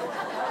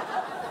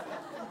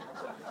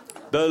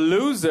 The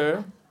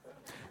loser,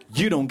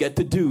 you don't get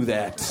to do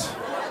that.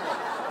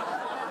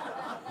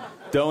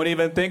 Don't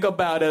even think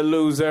about it,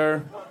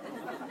 loser.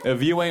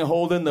 If you ain't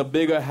holding the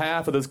bigger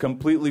half of this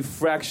completely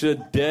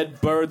fractured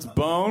dead bird's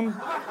bone,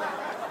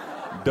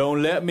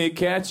 don't let me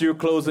catch you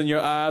closing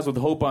your eyes with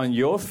hope on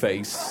your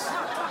face.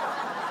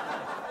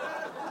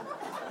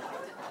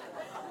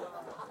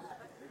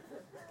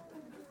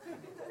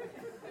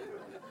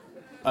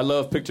 I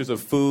love pictures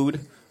of food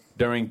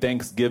during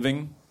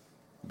Thanksgiving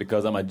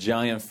because I'm a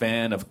giant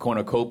fan of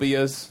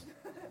cornucopias.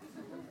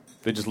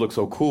 They just look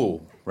so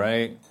cool,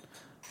 right?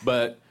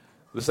 But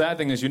the sad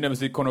thing is you never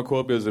see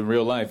cornucopias in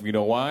real life. You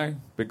know why?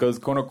 Because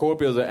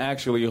cornucopias are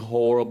actually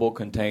horrible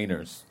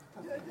containers.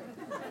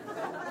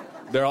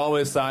 They're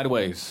always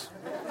sideways.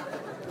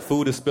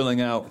 Food is spilling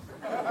out.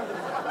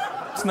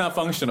 It's not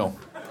functional.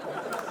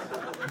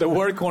 The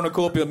word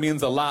cornucopia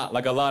means a lot,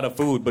 like a lot of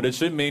food, but it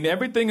should mean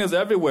everything is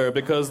everywhere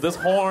because this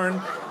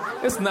horn,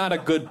 it's not a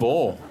good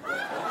bowl.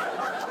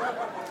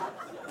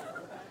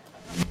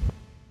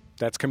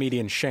 That's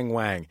comedian Sheng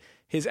Wang.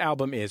 His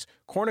album is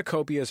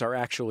Cornucopias Are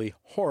Actually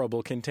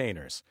Horrible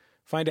Containers.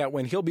 Find out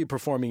when he'll be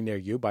performing near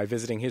you by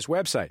visiting his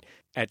website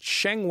at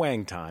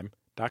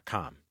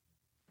shengwangtime.com.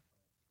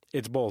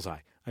 It's Bullseye.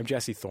 I'm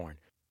Jesse Thorne.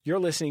 You're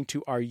listening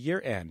to our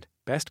year-end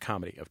Best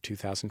Comedy of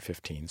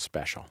 2015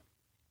 special.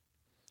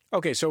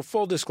 Okay, so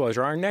full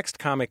disclosure, our next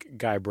comic,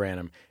 Guy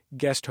Branum,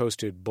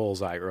 guest-hosted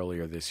Bullseye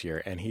earlier this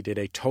year, and he did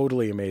a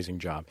totally amazing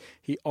job.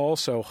 He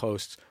also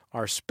hosts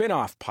our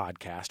spin-off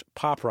podcast,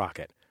 Pop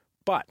Rocket.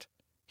 But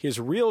his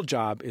real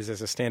job is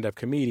as a stand-up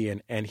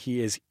comedian, and he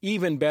is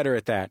even better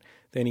at that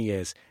than he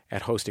is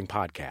at hosting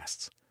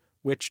podcasts,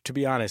 which, to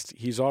be honest,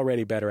 he's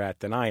already better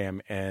at than I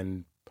am,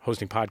 and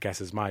hosting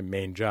podcasts is my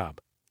main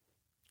job.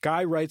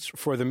 Guy writes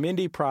for The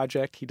Mindy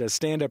Project. He does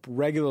stand-up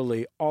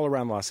regularly all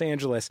around Los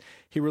Angeles.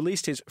 He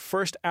released his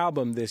first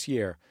album this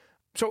year.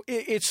 So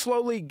it's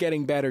slowly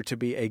getting better to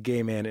be a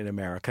gay man in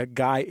America.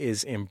 Guy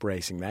is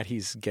embracing that.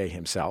 He's gay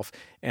himself.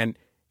 And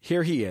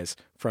here he is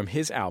from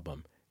his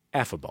album,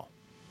 Effable.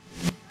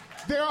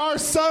 There are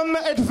some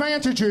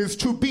advantages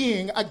to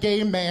being a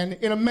gay man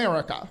in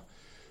America.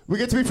 We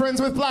get to be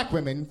friends with black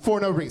women for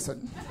no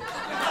reason.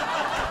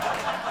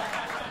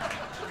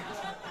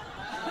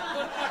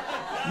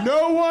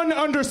 No one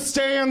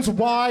understands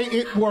why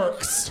it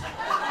works.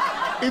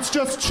 It's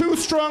just two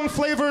strong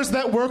flavors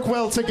that work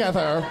well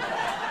together,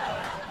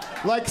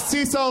 like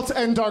sea salt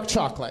and dark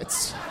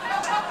chocolates.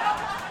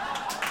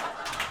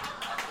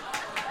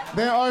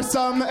 There are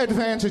some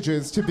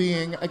advantages to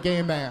being a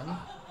gay man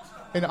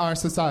in our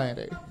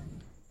society.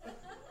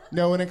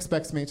 No one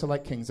expects me to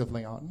like Kings of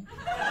Leon.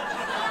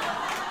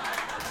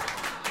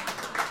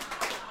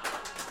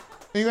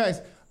 You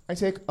guys, I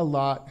take a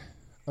lot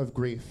of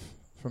grief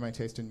for my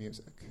taste in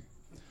music.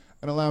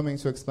 And allow me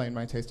to explain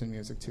my taste in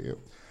music to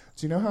you.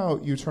 Do you know how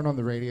you turn on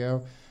the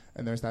radio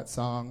and there's that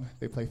song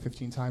they play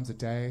 15 times a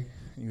day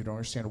and you don't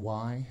understand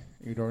why?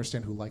 You don't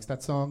understand who likes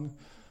that song?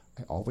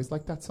 I always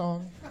like that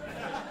song.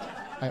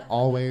 I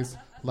always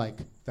like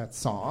that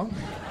song.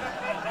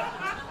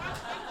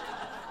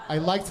 I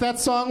liked that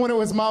song when it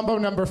was Mambo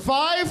number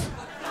 5.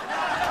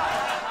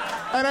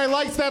 And I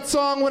liked that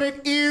song when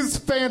it is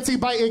Fancy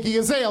by Iggy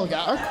Azalea.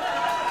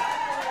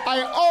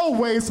 I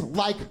always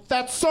like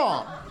that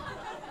song.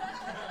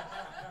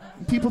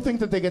 People think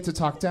that they get to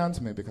talk down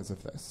to me because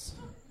of this.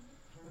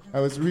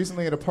 I was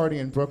recently at a party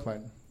in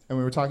Brooklyn, and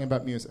we were talking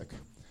about music. And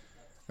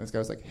this guy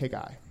was like, hey,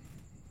 Guy,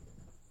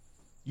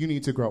 you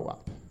need to grow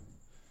up.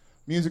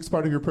 Music's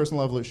part of your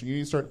personal evolution. You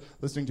need to start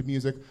listening to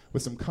music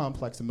with some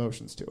complex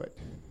emotions to it.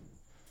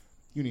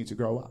 You need to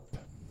grow up.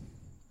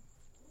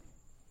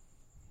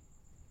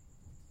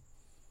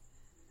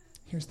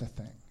 Here's the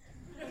thing.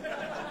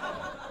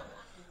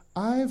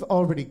 I've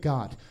already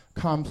got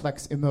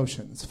complex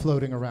emotions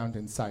floating around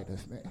inside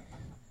of me.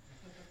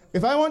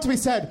 If I want to be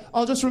sad,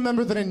 I'll just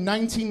remember that in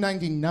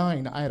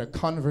 1999 I had a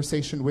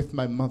conversation with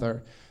my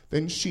mother.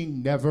 Then she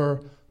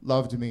never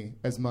loved me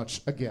as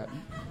much again.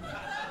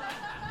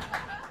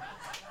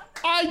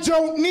 I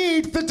don't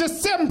need the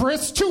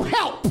Decemberists to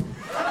help.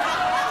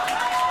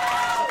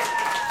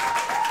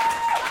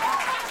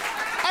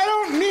 I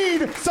don't need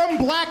need some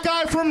black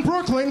guy from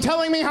Brooklyn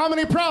telling me how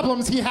many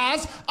problems he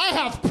has. I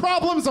have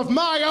problems of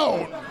my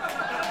own.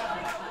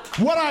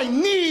 What I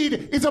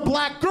need is a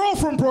black girl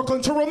from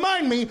Brooklyn to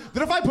remind me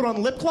that if I put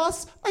on lip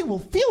gloss, I will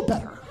feel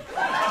better.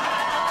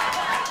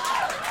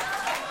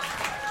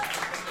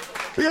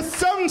 Because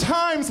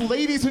sometimes,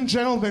 ladies and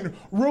gentlemen,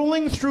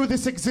 rolling through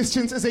this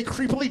existence as a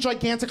creepily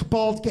gigantic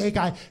bald gay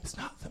guy is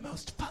not the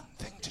most fun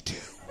thing to do.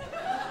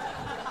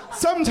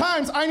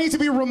 Sometimes I need to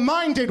be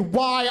reminded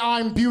why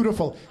I'm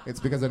beautiful. It's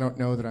because I don't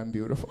know that I'm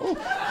beautiful.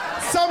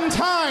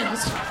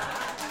 Sometimes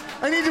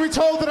I need to be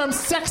told that I'm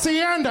sexy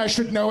and I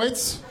should know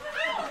it.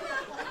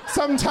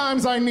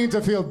 Sometimes I need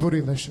to feel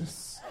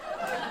bootylicious.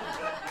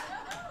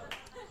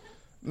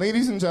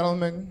 Ladies and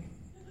gentlemen,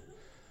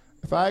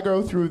 if I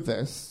go through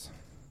this,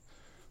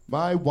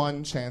 my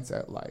one chance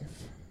at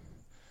life,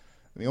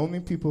 the only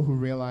people who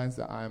realize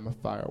that I am a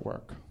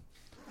firework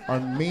are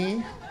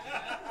me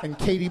and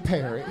Katy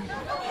Perry.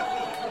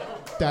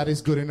 That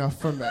is good enough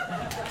for me.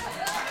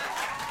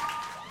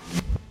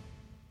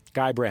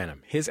 Guy Branum.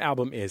 His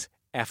album is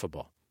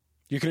Effable.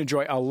 You can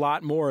enjoy a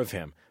lot more of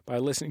him by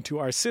listening to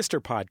our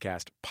sister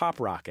podcast, Pop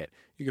Rocket.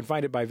 You can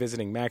find it by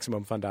visiting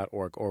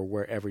MaximumFun.org or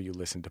wherever you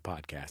listen to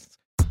podcasts.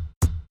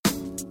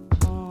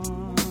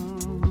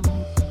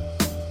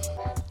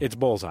 It's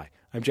Bullseye.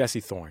 I'm Jesse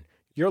Thorne.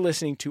 You're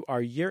listening to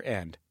our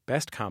year-end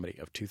Best Comedy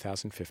of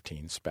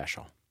 2015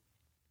 special.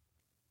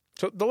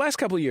 So the last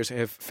couple of years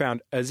have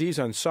found Aziz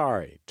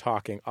Ansari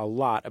talking a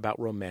lot about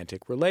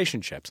romantic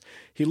relationships.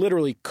 He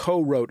literally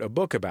co-wrote a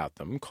book about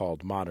them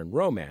called Modern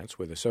Romance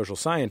with a social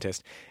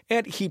scientist,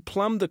 and he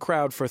plumbed the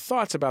crowd for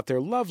thoughts about their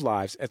love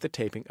lives at the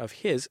taping of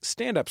his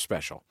stand-up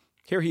special.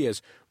 Here he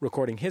is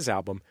recording his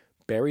album,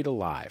 Buried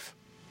Alive.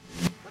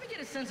 Let me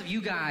get a sense of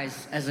you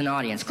guys as an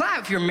audience.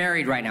 Clap if you're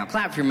married right now.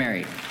 Clap if you're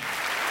married.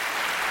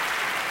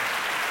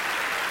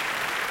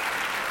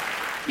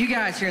 You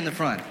guys here in the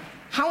front.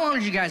 How long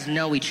did you guys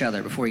know each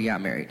other before you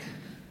got married?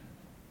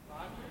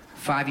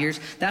 5 years?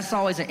 That's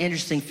always an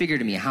interesting figure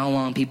to me, how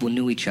long people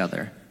knew each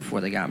other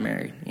before they got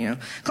married, you know?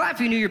 Clap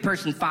if you knew your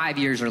person 5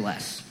 years or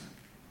less.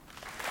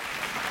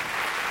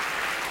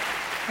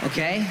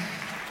 Okay.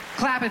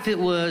 Clap if it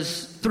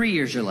was 3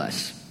 years or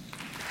less.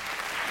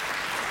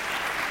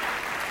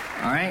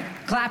 All right.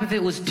 Clap if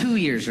it was 2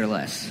 years or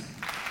less.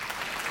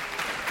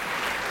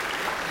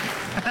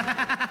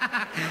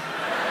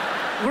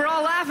 We're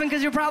all laughing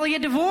because you'll probably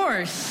get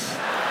divorced.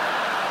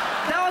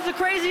 That was a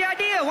crazy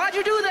idea. Why'd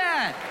you do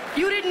that?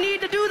 You didn't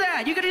need to do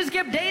that. You could have just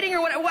kept dating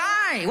or whatever.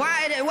 Why?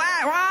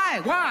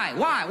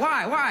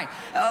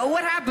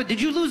 What happened?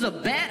 Did you lose a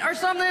bet or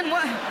something?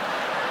 What?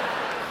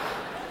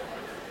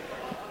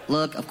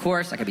 Look, of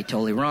course, I could be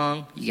totally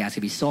wrong. You guys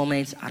could be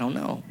soulmates. I don't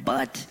know.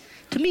 But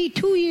to me,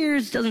 2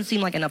 years doesn't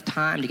seem like enough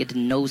time to get to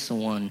know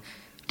someone,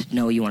 to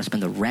know you want to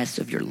spend the rest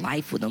of your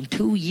life with them.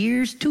 2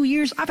 years? 2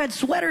 years? I've had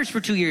sweaters for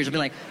 2 years. I've been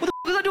like, what the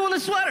f*** was I doing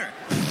this sweater?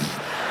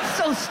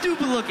 So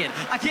stupid looking.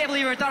 I can't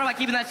believe I thought about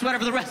keeping that sweater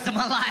for the rest of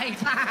my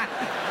life.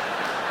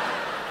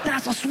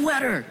 That's a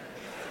sweater.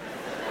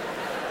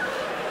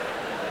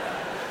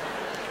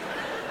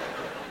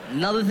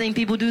 Another thing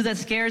people do that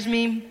scares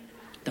me,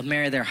 they'll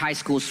marry their high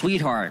school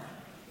sweetheart.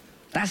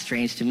 That's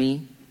strange to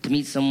me, to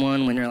meet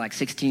someone when they're like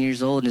 16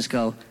 years old and just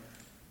go,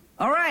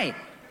 all right,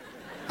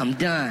 I'm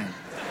done.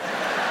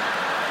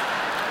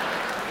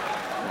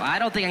 Well, I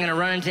don't think I'm going to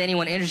run into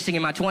anyone interesting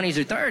in my 20s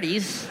or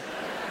 30s.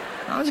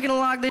 I'm just going to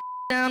lock this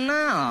down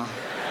now.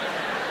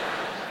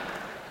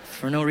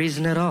 For no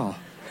reason at all.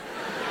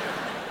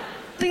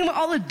 Think about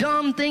all the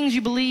dumb things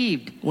you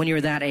believed when you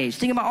were that age.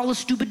 Think about all the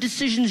stupid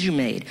decisions you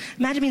made.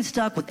 Imagine being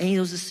stuck with any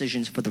of those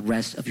decisions for the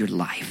rest of your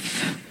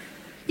life.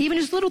 Even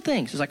just little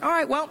things. It's like, all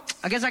right, well,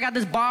 I guess I got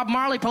this Bob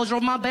Marley poster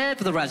over my bed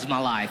for the rest of my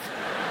life.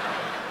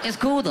 It's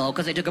cool, though,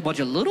 because they took a bunch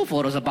of little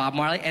photos of Bob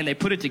Marley and they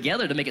put it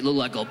together to make it look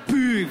like a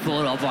big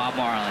photo of Bob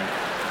Marley.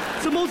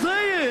 It's a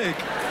mosaic.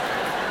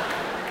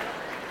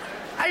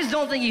 I just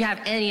don't think you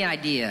have any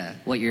idea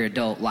what your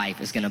adult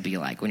life is going to be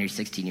like when you're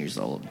 16 years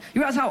old.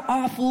 You realize how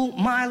awful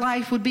my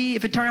life would be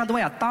if it turned out the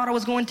way I thought I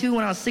was going to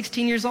when I was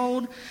 16 years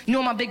old? You know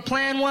what my big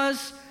plan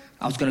was?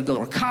 I was going to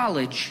go to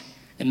college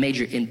and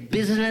major in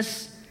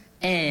business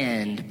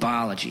and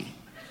biology.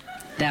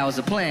 That was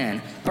the plan.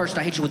 First,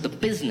 I hit you with the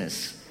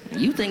business.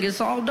 You think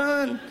it's all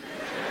done.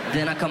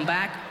 Then I come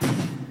back,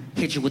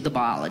 hit you with the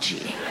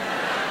biology.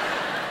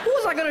 What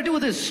was I going to do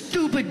with this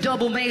stupid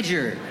double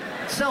major?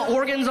 Sell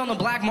organs on the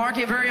black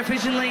market very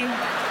efficiently?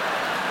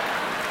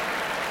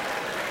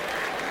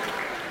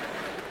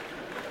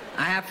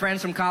 I have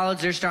friends from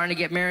college, they're starting to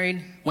get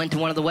married. Went to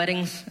one of the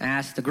weddings, I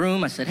asked the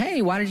groom, I said,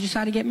 hey, why did you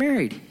decide to get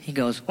married? He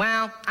goes,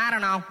 well, I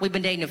don't know, we've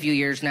been dating a few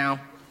years now.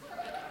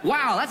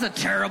 Wow, that's a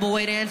terrible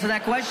way to answer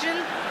that question.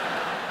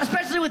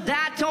 Especially with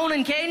that tone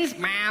and cadence.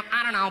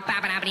 I don't know,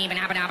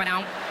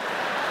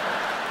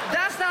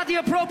 that's not the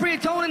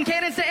appropriate tone and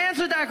cadence to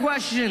answer that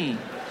question.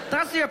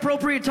 That's the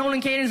appropriate tone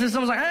and cadence if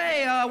someone's like,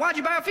 hey, why'd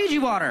you buy a Fiji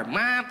water?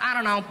 I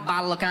don't know,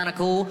 bottle look kind of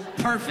cool.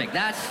 Perfect,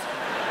 that's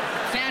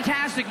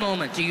fantastic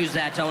moment to use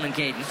that tone and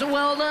cadence. So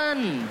well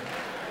done.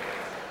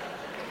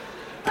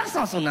 That's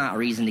also not a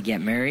reason to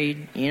get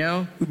married, you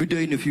know? We've been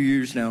dating a few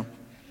years now.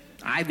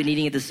 I've been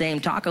eating at the same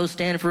taco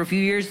stand for a few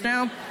years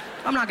now.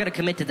 I'm not going to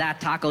commit to that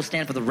taco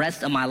stand for the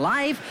rest of my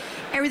life.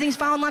 Everything's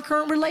fine with my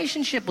current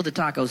relationship with the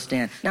taco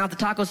stand. Now, if the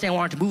taco stand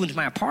wanted to move into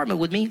my apartment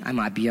with me, I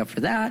might be up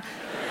for that.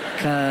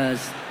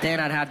 Because then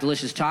I'd have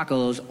delicious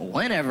tacos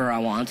whenever I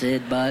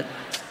wanted, but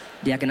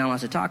the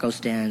economics of taco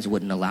stands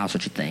wouldn't allow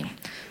such a thing.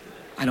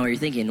 I know what you're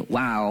thinking.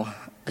 Wow,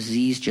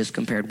 Aziz just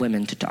compared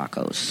women to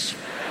tacos.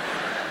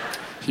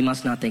 He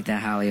must not think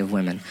that highly of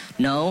women.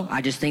 No,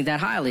 I just think that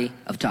highly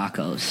of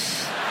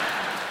tacos.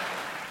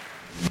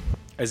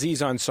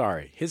 Aziz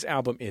Ansari. His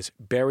album is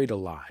Buried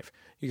Alive.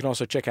 You can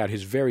also check out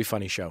his very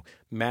funny show,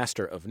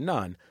 Master of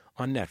None,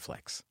 on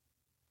Netflix.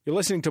 You're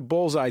listening to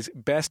Bullseye's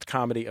Best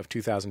Comedy of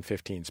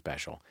 2015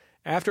 special.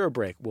 After a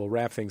break, we'll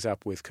wrap things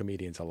up with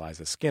comedians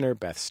Eliza Skinner,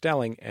 Beth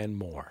Stelling, and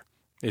more.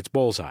 It's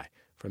Bullseye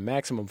from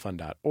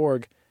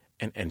MaximumFun.org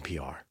and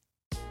NPR.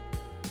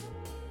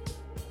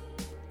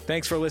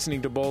 Thanks for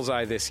listening to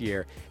Bullseye this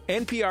year.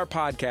 NPR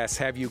podcasts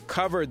have you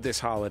covered this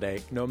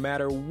holiday, no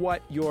matter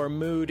what your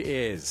mood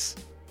is.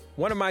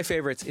 One of my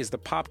favorites is the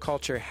Pop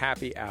Culture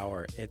Happy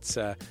Hour. It's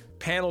a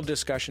panel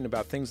discussion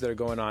about things that are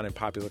going on in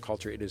popular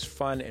culture. It is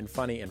fun and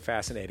funny and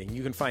fascinating.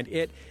 You can find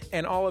it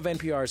and all of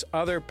NPR's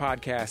other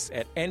podcasts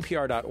at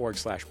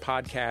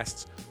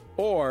npr.org/podcasts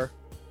or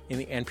in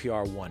the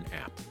NPR One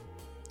app.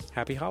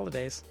 Happy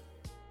holidays.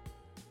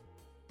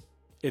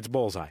 It's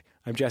Bullseye.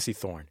 I'm Jesse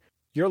Thorne.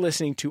 You're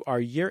listening to our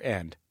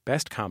year-end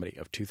Best Comedy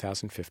of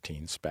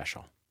 2015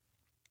 special.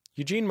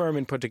 Eugene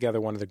Mirman put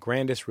together one of the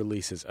grandest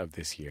releases of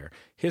this year.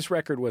 His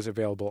record was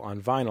available on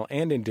vinyl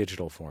and in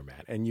digital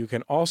format, and you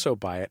can also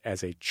buy it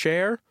as a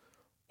chair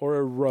or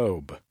a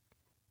robe.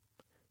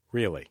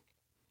 Really.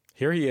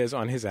 Here he is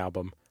on his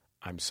album,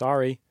 I'm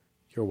Sorry,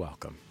 You're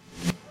Welcome.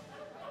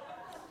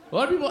 A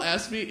lot of people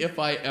ask me if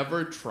I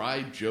ever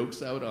try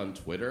jokes out on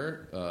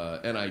Twitter,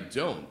 and I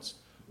don't.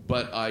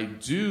 But I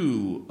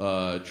do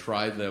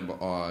try them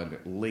on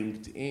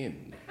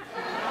LinkedIn.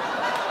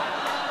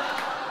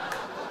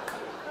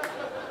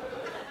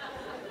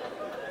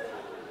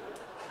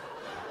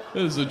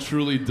 It is a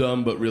truly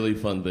dumb but really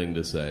fun thing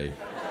to say.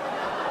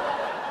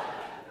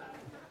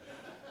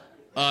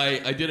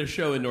 I did a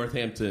show in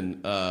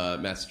Northampton,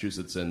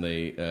 Massachusetts, and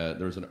there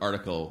was an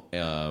article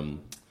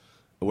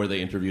where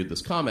they interviewed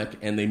this comic,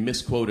 and they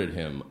misquoted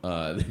him.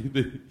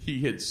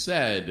 He had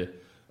said,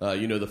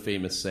 you know the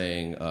famous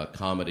saying,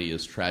 comedy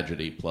is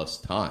tragedy plus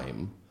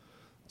time.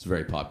 It's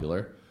very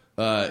popular.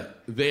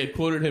 They had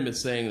quoted him as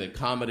saying that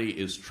comedy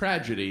is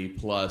tragedy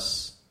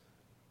plus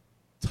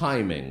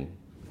timing.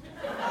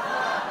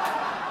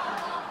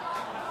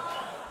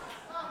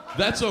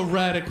 That's a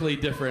radically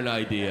different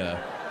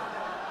idea.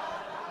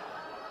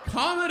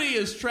 Comedy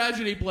is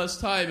tragedy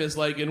plus time is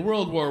like in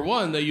World War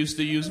I, they used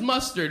to use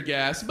mustard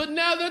gas, but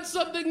now that's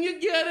something you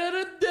get at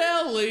a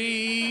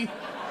deli.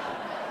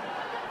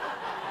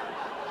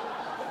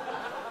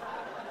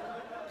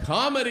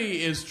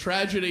 Comedy is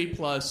tragedy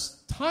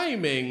plus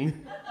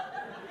timing.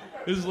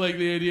 This is like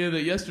the idea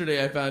that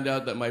yesterday I found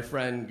out that my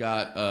friend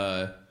got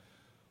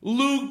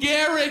Lou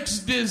Gehrig's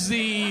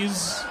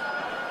disease.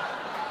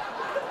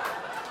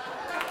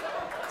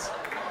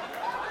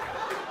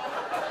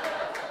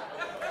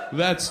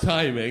 That's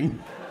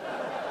timing.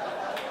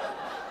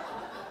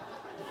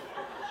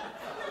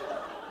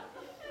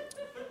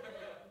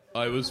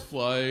 I was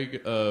flying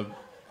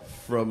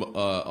from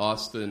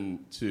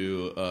Austin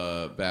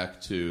to back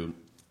to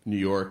New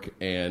York,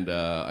 and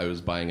I was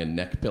buying a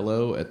neck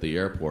pillow at the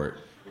airport.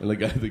 And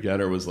the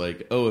gunner was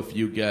like, "Oh, if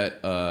you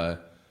get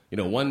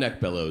one neck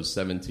pillow is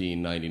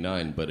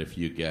 $17.99, but if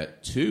you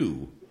get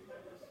two,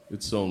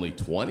 it's only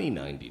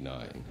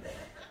 $20.99."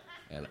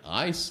 And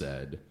I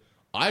said,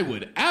 I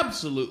would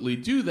absolutely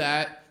do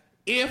that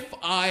if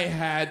I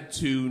had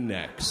two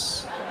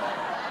necks.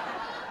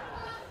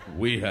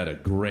 We had a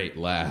great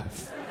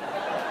laugh.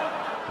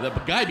 The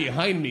guy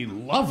behind me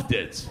loved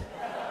it.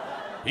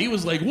 He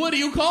was like, "What do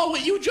you call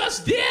what you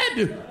just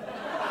did?"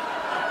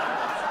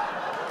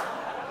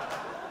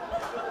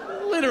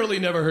 Literally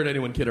never heard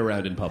anyone kid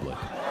around in public.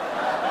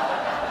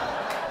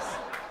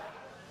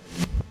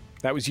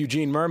 That was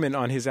Eugene Mirman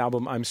on his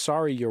album I'm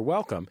Sorry, You're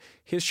Welcome.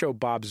 His show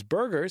Bob's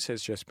Burgers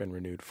has just been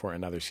renewed for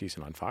another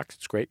season on Fox.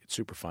 It's great. It's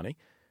super funny.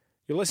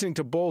 You're listening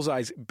to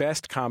Bullseye's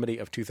Best Comedy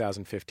of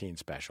 2015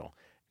 special.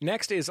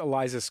 Next is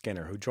Eliza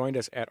Skinner, who joined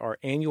us at our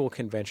annual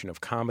convention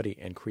of comedy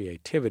and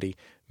creativity,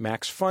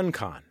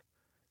 MaxFunCon.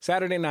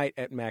 Saturday night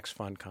at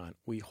MaxFunCon,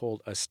 we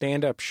hold a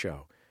stand-up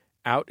show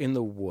out in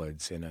the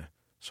woods in a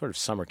sort of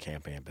summer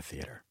camp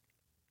amphitheater.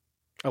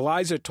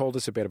 Eliza told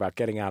us a bit about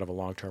getting out of a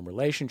long-term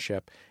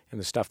relationship and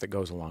the stuff that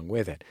goes along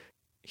with it.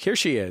 Here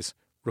she is,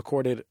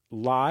 recorded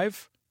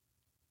live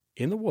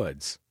in the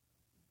woods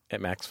at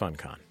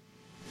MaxFunCon.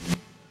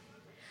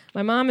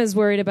 My mom is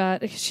worried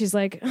about, she's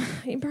like,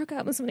 "You broke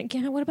up with someone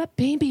again. What about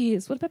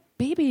babies? What about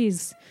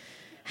babies?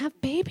 Have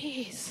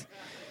babies."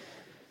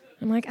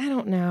 I'm like, I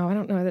don't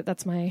know that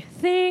that's my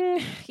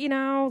thing, you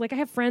know? Like, I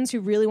have friends who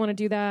really want to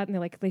do that,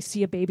 and they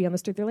see a baby on the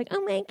street, they're like, oh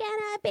my God,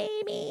 a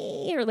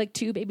baby! Or like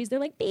two babies, they're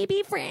like,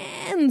 baby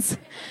friends!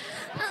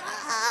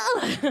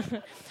 Oh.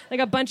 Like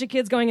a bunch of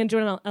kids going into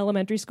an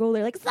elementary school,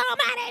 they're like, so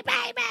many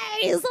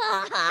babies!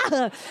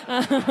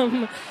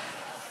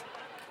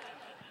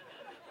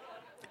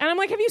 And I'm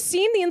like, have you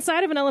seen the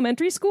inside of an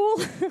elementary school?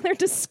 They're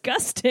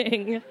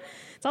disgusting.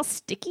 It's all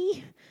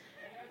sticky.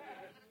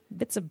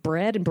 Bits of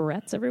bread and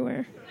barrettes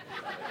everywhere.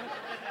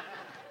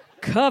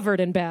 Covered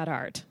in bad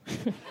art.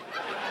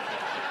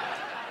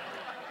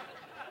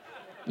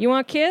 You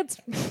want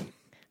kids?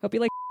 Hope you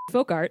like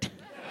folk art.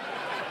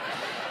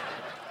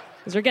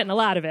 Because we're getting a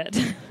lot of it.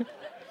 And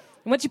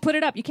once you put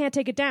it up, you can't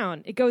take it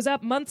down. It goes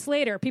up months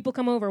later. People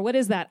come over. What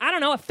is that? I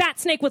don't know. A fat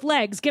snake with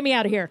legs. Get me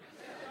out of here.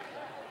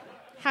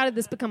 How did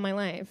this become my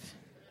life?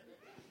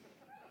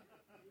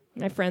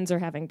 My friends are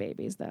having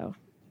babies, though.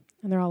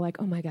 And they're all like,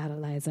 oh my God,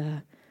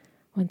 Eliza,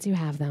 once you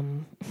have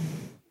them,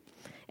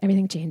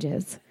 everything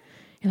changes.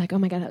 You're like, oh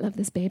my God, I love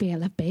this baby. I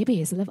love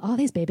babies. I love all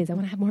these babies. I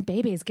want to have more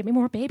babies. Give me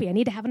more baby. I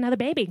need to have another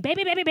baby.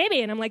 Baby, baby,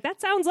 baby. And I'm like,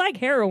 that sounds like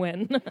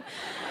heroin.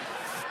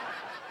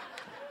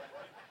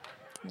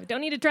 We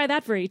don't need to try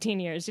that for 18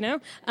 years, you know?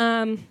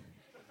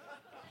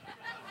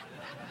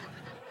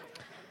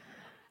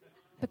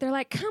 But they're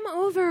like, come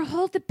over,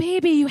 hold the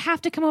baby. You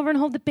have to come over and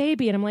hold the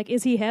baby. And I'm like,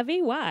 is he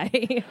heavy?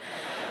 Why?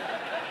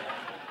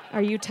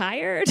 Are you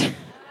tired?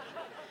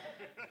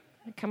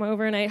 I come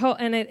over and I hold,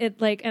 and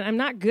and I'm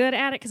not good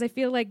at it because I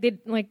feel like they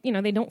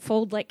don't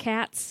fold like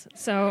cats,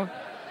 so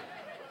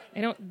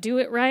I don't do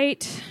it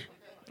right.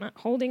 I'm not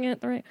holding it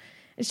right.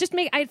 It's just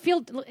I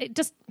feel it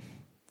just.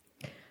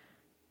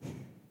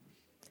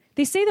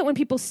 They say that when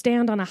people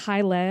stand on a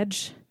high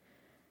ledge,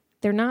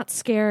 they're not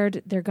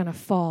scared they're gonna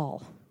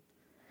fall.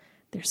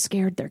 They're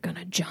scared they're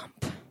gonna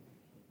jump.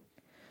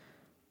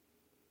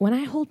 When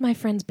I hold my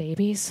friends'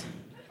 babies,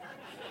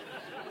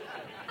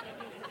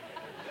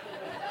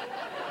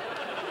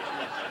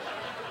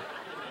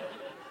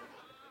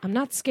 I'm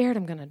not scared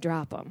I'm going to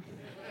drop them.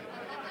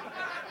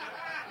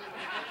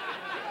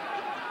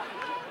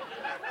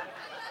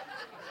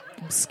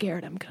 I'm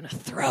scared I'm going to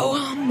throw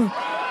them.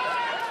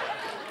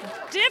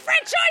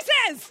 Different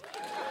choices!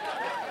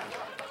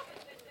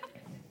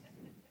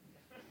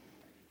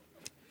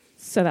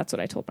 So that's what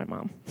I told my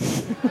mom.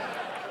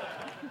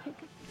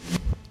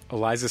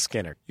 Eliza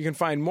Skinner. You can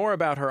find more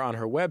about her on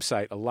her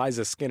website,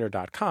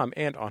 elizaskinner.com,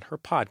 and on her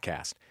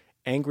podcast,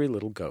 Angry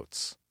Little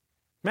Goats.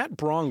 Matt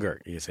Braunger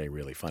is a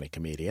really funny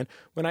comedian.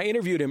 When I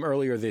interviewed him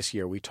earlier this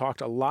year, we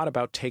talked a lot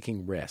about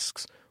taking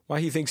risks,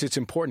 why he thinks it's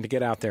important to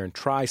get out there and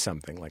try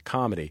something like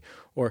comedy,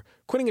 or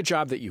quitting a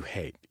job that you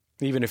hate,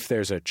 even if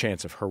there's a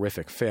chance of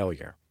horrific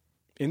failure.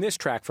 In this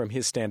track from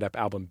his stand-up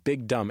album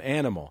Big Dumb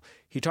Animal,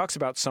 he talks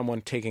about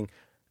someone taking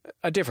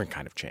a different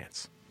kind of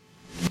chance.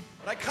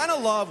 But I kind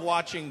of love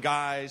watching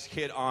guys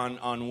hit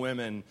on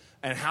women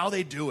and how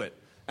they do it.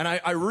 And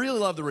I really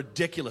love the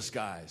ridiculous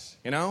guys,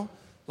 you know?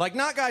 Like,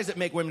 not guys that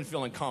make women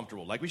feel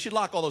uncomfortable. Like, we should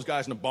lock all those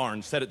guys in a barn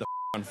and set it the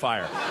on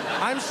fire.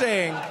 I'm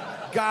saying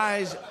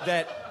guys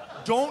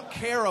that don't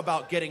care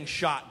about getting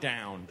shot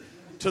down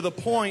to the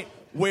point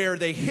where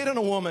they hit on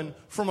a woman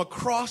from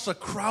across a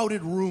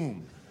crowded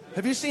room.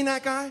 Have you seen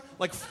that guy?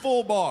 Like,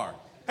 full bar.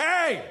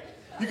 Hey!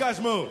 You guys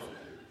move.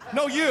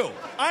 No, you.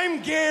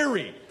 I'm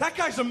Gary. That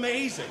guy's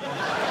amazing.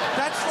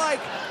 That's like,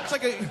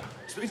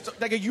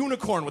 it's like a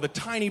unicorn with a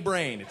tiny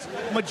brain. It's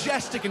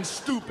majestic and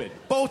stupid,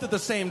 both at the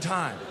same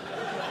time.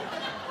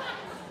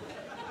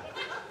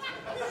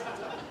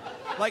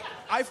 Like,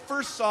 I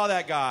first saw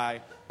that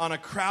guy on a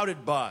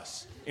crowded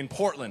bus in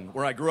Portland,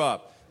 where I grew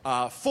up.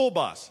 Full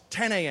bus,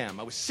 10 a.m.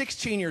 I was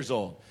 16 years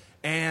old.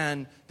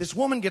 And this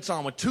woman gets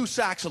on with 2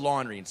 sacks of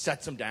laundry and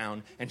sets them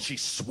down, and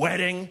she's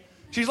sweating.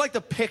 She's like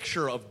the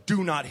picture of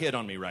do not hit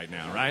on me right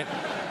now, right?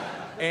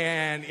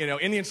 And, you know,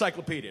 in the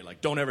encyclopedia,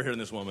 like, don't ever hit on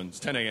this woman. It's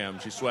 10 a.m.,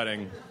 she's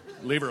sweating.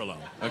 Leave her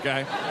alone,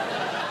 okay?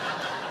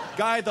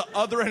 Guy at the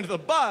other end of the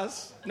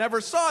bus never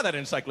saw that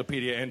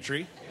encyclopedia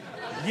entry.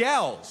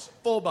 Yells,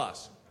 full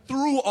bus,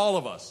 through all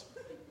of us.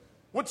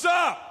 What's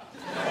up?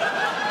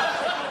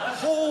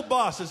 Whole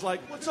bus is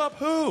like, what's up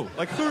who?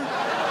 Like, who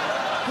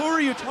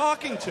are you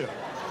talking to?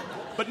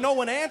 But no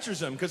one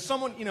answers him because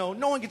someone, you know,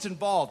 no one gets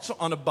involved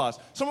on a bus.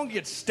 Someone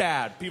gets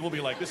stabbed. People will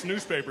be like, this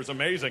newspaper's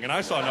amazing, and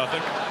I saw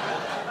nothing.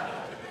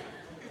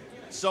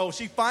 So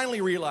she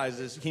finally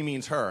realizes he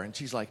means her, and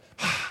she's like,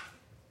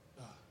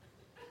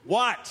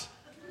 what?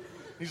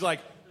 He's like,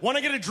 want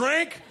to get a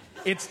drink?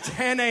 It's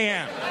 10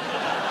 a.m.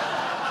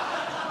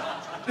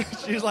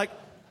 She's like,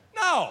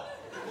 no.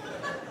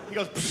 He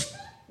goes,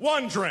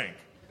 1 drink.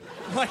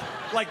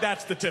 Like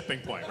that's the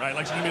tipping point, right?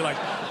 Like she's gonna be like,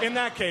 in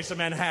that case, a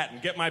Manhattan,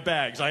 get my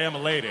bags, I am a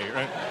lady,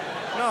 right?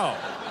 No.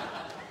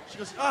 She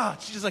goes,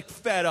 she's just like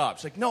fed up.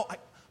 She's like, no,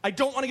 I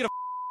don't want to get a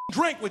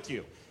drink with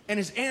you. And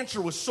his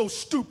answer was so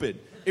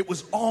stupid, it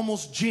was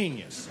almost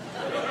genius.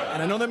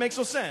 And I know that makes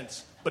no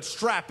sense, but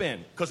strap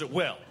in, because it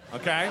will,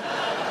 okay?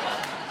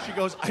 She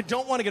goes, I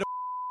don't want to get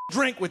a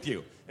drink with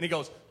you. And he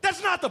goes,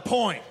 that's not the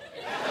point.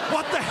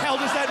 What the hell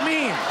does that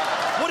mean?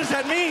 What does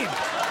that mean?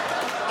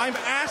 I'm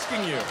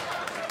asking you,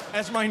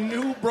 as my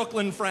new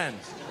Brooklyn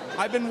friends.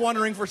 I've been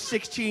wondering for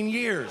 16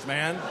 years,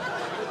 man.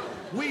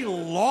 We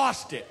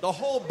lost it. The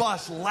whole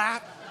bus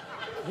laughed.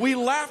 We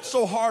laughed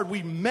so hard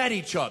we met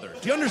each other.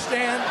 Do you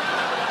understand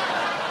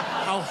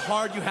how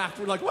hard you have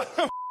to? We're like, what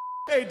the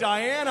Hey,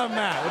 Diana,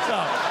 Matt, what's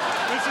up?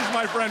 This is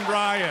my friend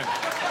Brian.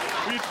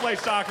 We used to play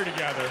soccer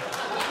together.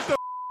 What the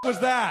was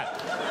that?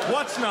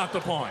 What's not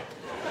the point?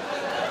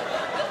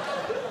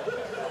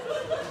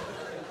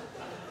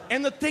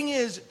 And the thing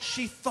is,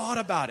 she thought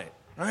about it,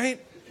 right?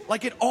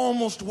 Like it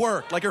almost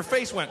worked. Like her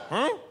face went,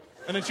 huh?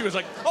 And then she was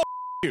like, oh,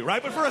 you,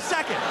 right? But for a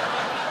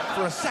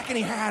second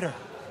he had her.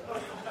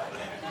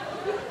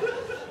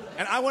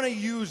 And I want to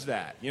use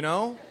that, you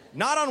know?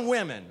 Not on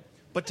women,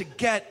 but to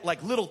get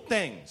like little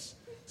things.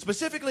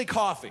 Specifically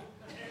coffee.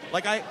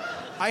 Like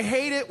I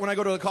hate it when I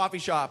go to a coffee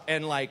shop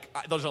and like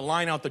there's a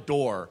line out the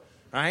door,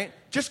 right?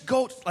 Just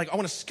go, like I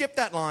want to skip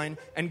that line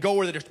and go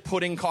where they're just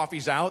putting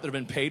coffees out that have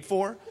been paid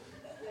for.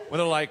 When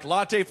they're like,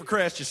 latte for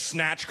Chris, just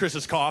snatch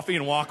Chris's coffee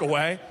and walk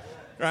away,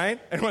 right?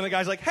 And when the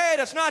guy's like, hey,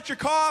 that's not your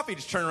coffee,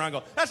 just turn around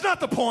and go, that's not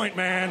the point,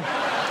 man.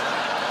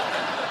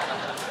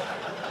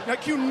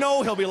 Like, you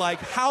know he'll be like,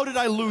 how did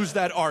I lose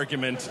that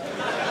argument?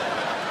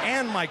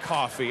 And my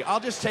coffee. I'll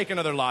just take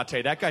another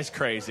latte. That guy's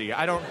crazy.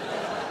 I don't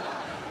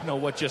know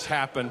what just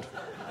happened.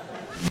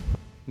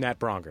 Matt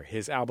Braunger.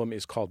 His album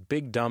is called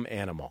Big Dumb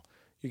Animal.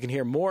 You can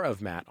hear more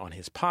of Matt on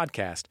his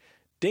podcast,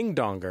 Ding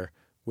Donger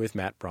with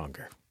Matt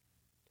Braunger.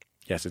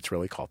 Yes, it's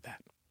really called that.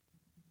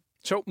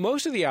 So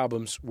most of the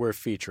albums we're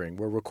featuring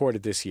were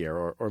recorded this year,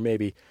 or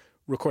maybe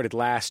recorded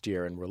last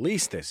year and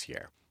released this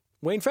year.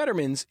 Wayne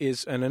Federman's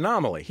is an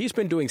anomaly. He's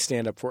been doing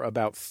stand-up for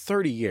about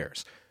 30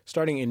 years,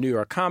 starting in New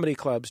York comedy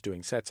clubs,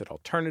 doing sets at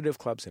alternative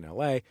clubs in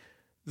L.A.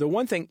 The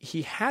one thing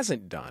he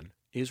hasn't done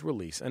is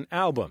release an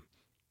album.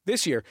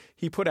 This year,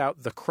 he put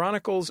out The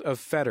Chronicles of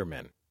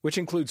Federman, which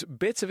includes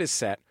bits of his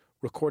set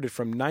recorded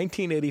from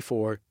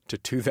 1984 to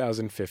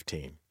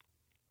 2015.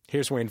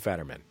 Here's Wayne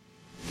Federman.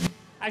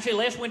 Actually,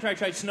 last winter I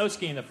tried snow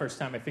skiing the first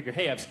time. I figured,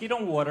 hey, I've skied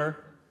on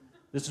water.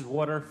 This is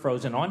water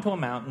frozen onto a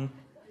mountain.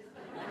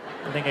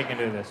 I think I can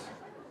do this.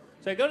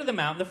 So I go to the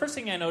mountain. The first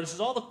thing I notice is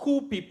all the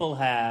cool people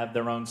have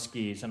their own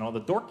skis, and all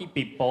the dorky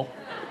people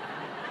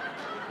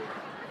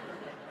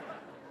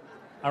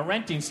are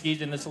renting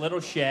skis in this little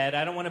shed.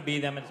 I don't want to be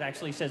them. It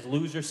actually says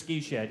loser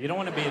ski shed. You don't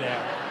want to be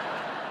there.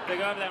 So I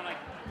go over there. I'm like,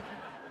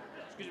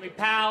 excuse me,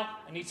 pal.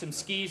 I need some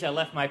skis. I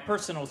left my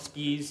personal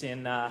skis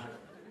in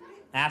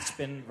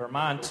Aspen,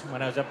 Vermont,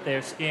 when I was up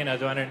there skiing. I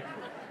was wondering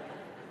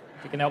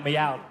if you can help me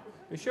out.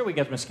 Sure, we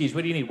got my skis.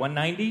 What do you need?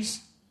 190s?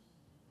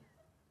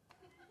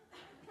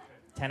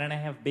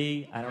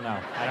 10.5B? I don't know.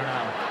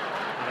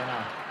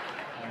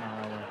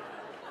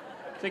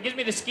 So he gives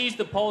me the skis,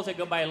 the poles. I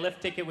go buy a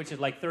lift ticket, which is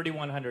like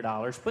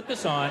 $3,100. Put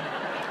this on,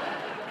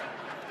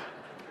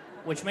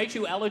 which makes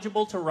you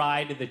eligible to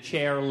ride the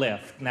chair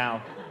lift.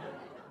 Now,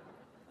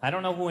 I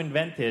don't know who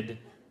invented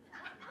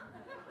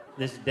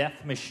this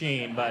death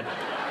machine, but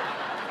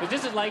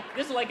this is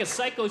like a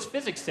psycho's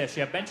physics test.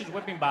 You have benches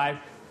whipping by.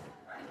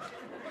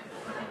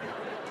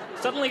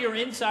 Suddenly you're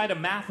inside a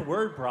math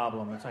word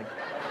problem. It's like...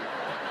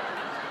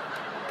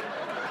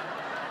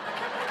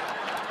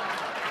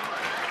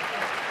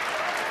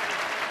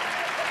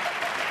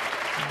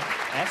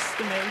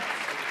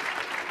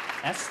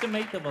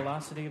 Estimate the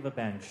velocity of a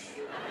bench.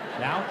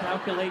 Now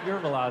calculate your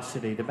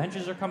velocity. The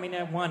benches are coming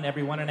at 1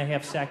 every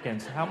 1.5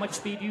 seconds. How much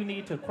speed do you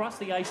need to cross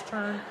the ice,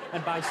 turn,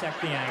 and bisect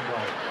the angle?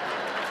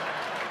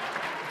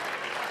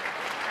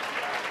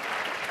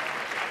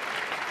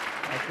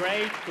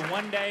 Great. The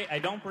one day I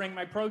don't bring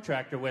my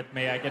protractor with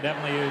me, I could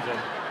definitely use it.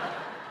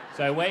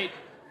 So I wait.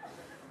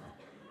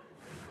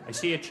 I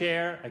see a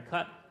chair. I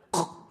cut.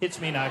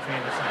 Hits me, knocks me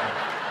in the side.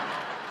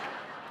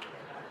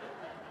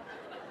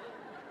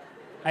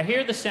 I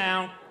hear the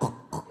sound.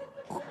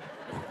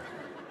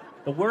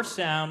 The worst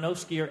sound no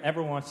skier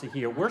ever wants to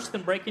hear. Worse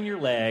than breaking your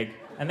leg.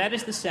 And that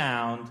is the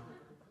sound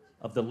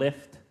of the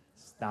lift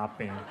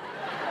stopping.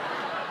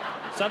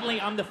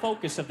 Suddenly, I'm the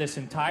focus of this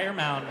entire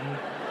mountain.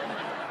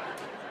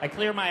 I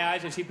clear my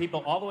eyes. I see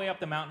people all the way up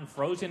the mountain,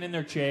 frozen in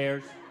their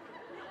chairs.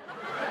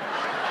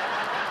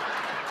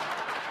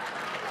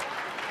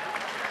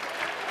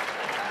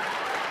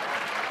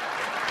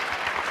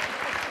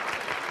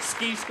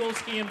 Ski school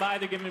skiing by,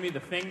 they're giving me the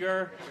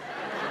finger.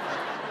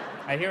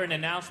 I hear an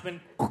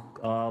announcement.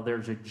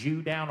 There's a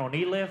Jew down on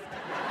E-lift.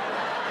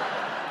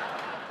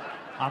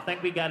 I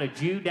think we got a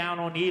Jew down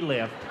on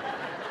E-lift.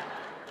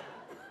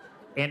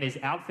 And his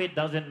outfit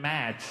doesn't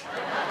match.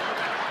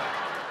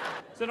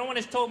 So no one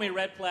has told me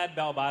red plaid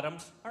bell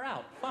bottoms are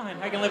out. Fine,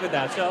 I can live with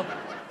that. So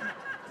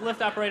the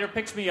lift operator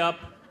picks me up,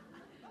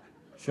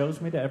 shows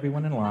me to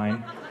everyone in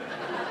line,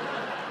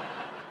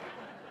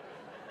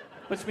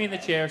 puts me in the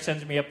chair,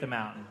 sends me up the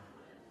mountain.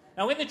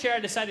 Now in the chair,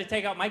 I decided to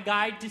take out my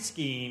guide to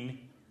skiing,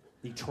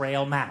 the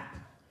trail map,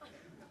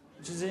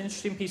 which is an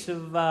interesting piece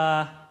of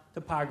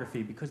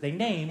topography because they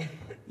name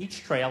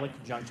each trail in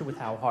conjunction with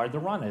how hard the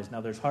run is.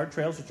 Now there's hard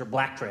trails, which are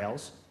black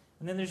trails,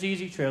 And then there's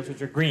easy trails,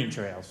 which are green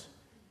trails.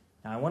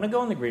 Now, I want to go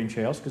on the green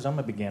trails because I'm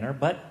a beginner,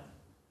 but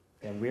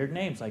they have weird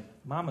names like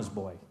Mama's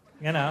Boy.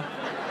 You know?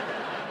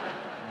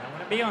 I don't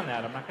want to be on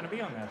that. I'm not going to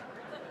be on that.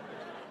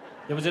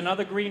 There was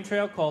another green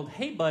trail called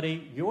Hey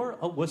Buddy, You're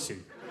a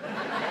Wussy.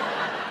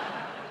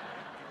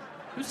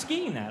 Who's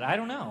skiing that? I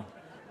don't know.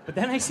 But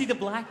then I see the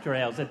black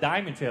trails, the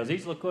diamond trails.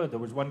 These look good. There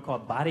was one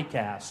called Body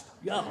Cast.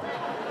 Yo.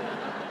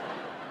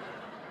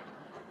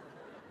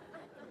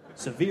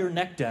 Severe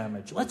neck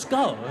damage. Let's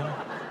go.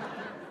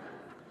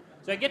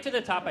 So I get to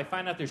the top. I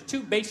find out there's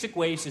two basic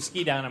ways to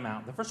ski down a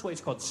mountain. The first way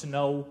is called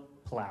snow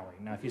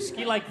plowing. Now, if you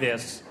ski like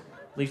this,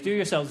 please do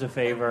yourselves a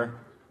favor.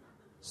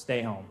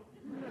 Stay home.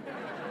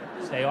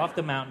 Stay off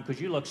the mountain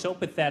because you look so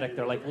pathetic.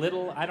 They're like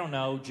little, I don't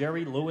know,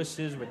 Jerry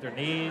Lewises with their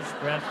knees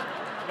pressed.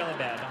 It's really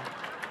bad.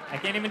 I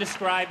can't even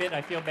describe it.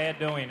 I feel bad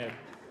doing it.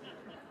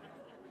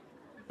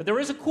 But there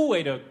is a cool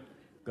way to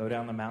go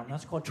down the mountain.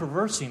 That's called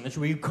traversing. That's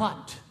where you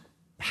cut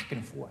back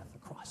and forth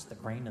across the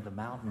grain of the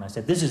mountain. I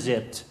said, this is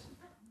it.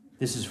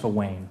 This is for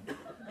Wayne.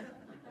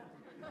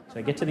 So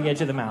I get to the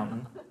edge of the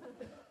mountain.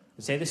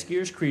 I say the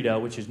skier's credo,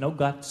 which is no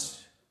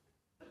guts,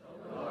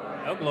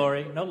 no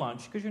glory, no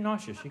lunch, because you're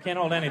nauseous. You can't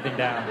hold anything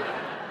down.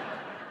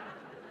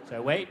 So I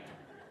wait,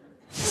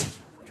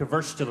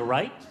 traverse to the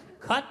right,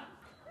 cut,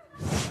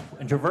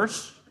 and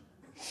traverse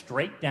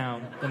straight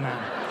down the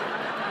mountain.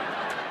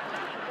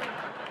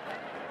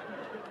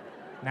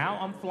 Now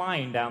I'm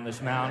flying down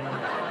this mountain.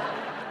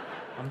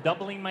 I'm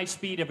doubling my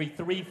speed every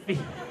 3 feet.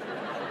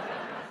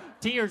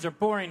 Tears are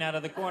pouring out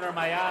of the corner of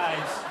my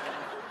eyes.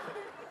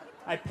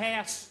 I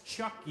pass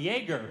Chuck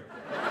Yeager.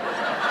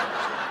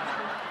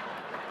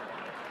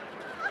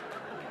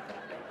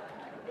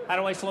 How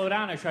do I slow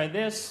down? I try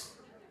this.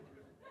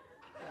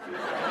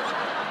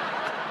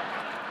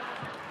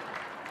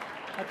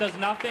 That does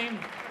nothing.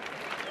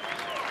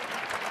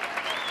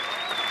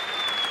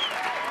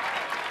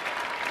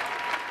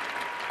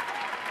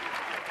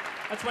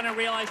 That's when I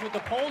realized what the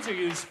poles are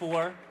used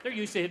for. They're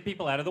used to hit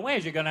people out of the way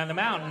as you go down the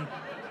mountain.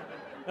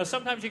 Now,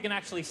 sometimes you can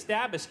actually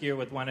stab a skier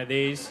with one of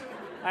these.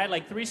 I had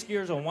like 3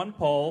 skiers on one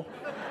pole.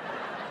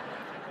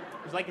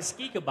 It was like a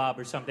ski kebab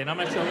or something. I'm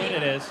not sure what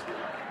it is.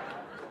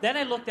 Then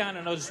I looked down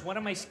and noticed one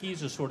of my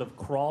skis has sort of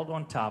crawled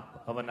on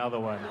top of another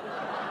one.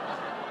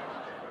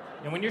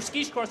 And when your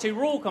skis cross, a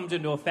rule comes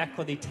into effect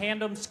called the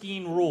tandem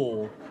skiing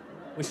rule,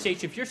 which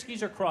states if your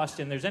skis are crossed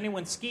and there's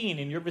anyone skiing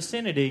in your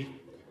vicinity,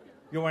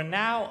 you are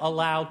now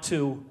allowed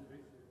to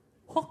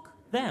hook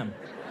them.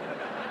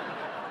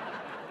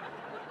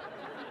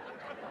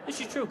 This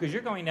is true, because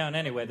you're going down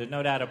anyway. There's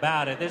no doubt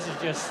about it. This is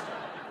just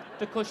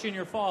to cushion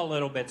your fall a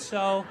little bit.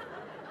 So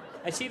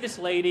I see this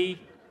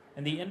lady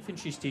and the infant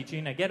she's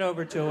teaching. I get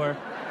over to her.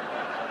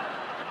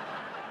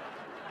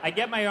 I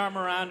get my arm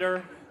around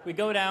her. We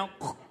go down.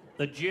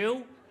 The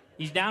Jew,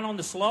 he's down on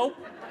the slope,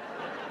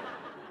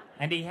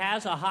 and he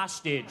has a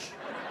hostage.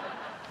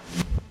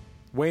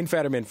 Wayne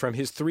Federman from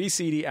his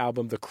 3-CD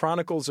album, The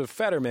Chronicles of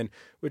Federman,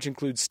 which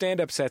includes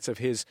stand-up sets of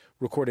his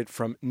recorded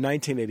from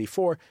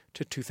 1984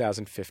 to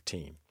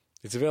 2015.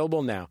 It's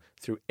available now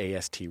through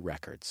AST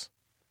Records.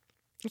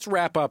 Let's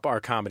wrap up our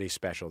comedy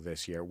special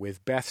this year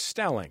with Beth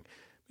Stelling.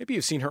 Maybe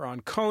you've seen her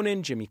on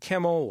Conan, Jimmy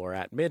Kimmel, or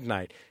At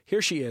Midnight.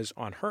 Here she is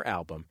on her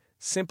album,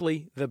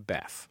 Simply the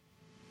Beth.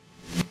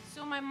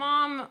 So my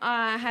mom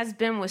has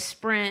been with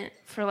Sprint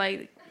for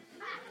like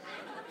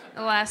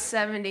the last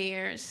 70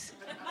 years.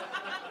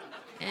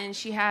 And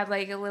she had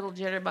like a little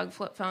jitterbug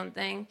flip phone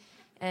thing,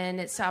 and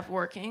it stopped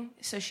working.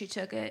 So she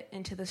took it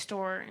into the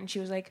store, and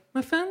she was like,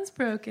 my phone's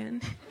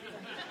broken.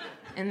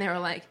 And they were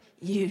like,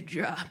 you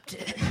dropped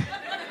it.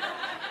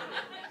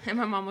 And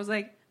my mom was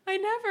like, I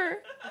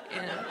never.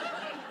 You know.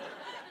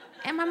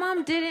 And my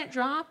mom didn't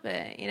drop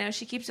it. You know,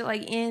 she keeps it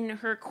like in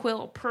her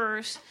quilt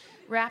purse,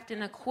 wrapped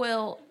in a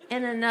quilt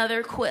and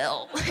another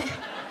quilt.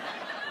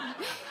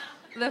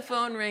 The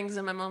phone rings,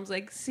 and my mom's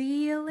like,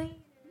 see you later.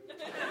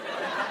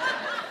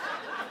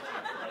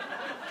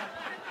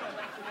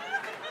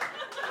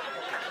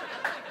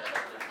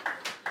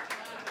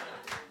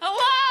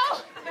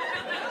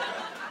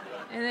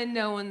 And then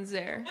no one's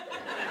there.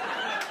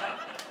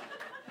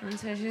 And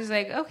so she's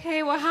like,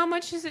 okay, well, how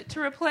much is it to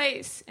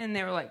replace? And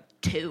they were like,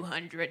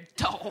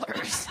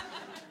 $200.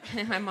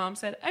 And my mom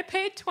said, I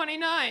paid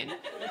 $29.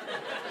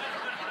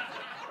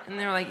 And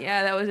they were like,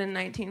 yeah, that was in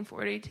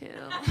 1942.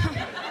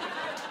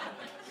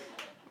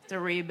 It's a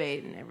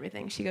rebate and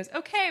everything. She goes,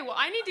 okay, well,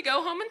 I need to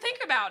go home and think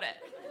about it.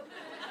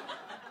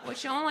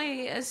 Which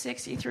only a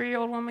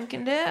 63-year-old woman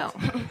can do.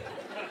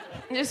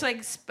 Just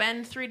like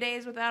spend 3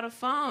 days without a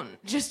phone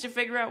just to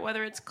figure out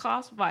whether it's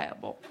cost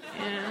viable,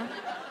 you know?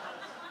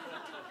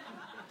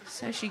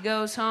 So she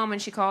goes home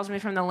and she calls me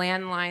from the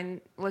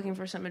landline looking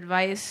for some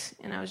advice.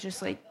 And I was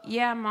just like,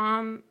 yeah,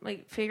 Mom,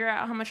 like figure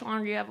out how much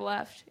longer you have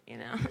left, you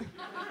know?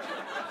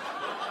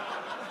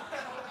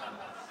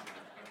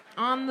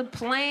 On the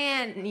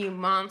plan, you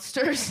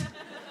monsters.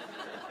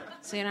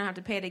 So you don't have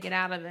to pay to get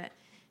out of it.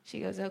 She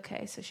goes,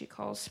 okay. So she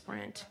calls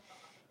Sprint.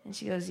 And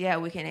she goes, yeah,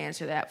 we can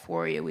answer that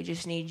for you. We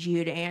just need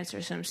you to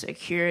answer some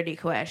security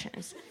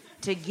questions.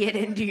 to get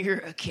into your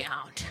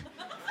account.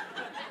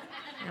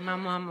 And my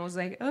mom was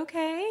like,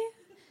 okay.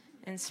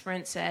 And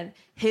Sprint said,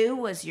 who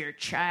was your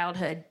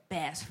childhood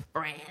best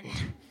friend?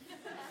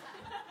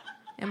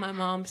 And my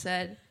mom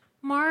said,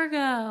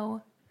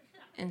 Margot.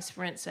 And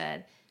Sprint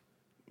said,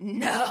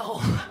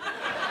 no.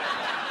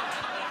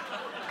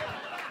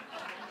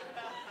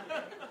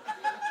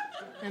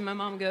 And my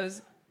mom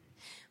goes,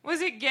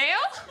 was it Gail?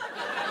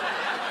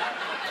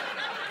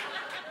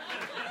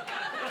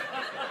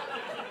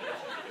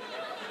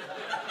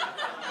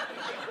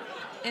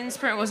 And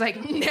Sprint was like,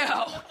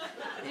 no.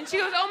 And she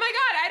goes, oh my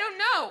God, I don't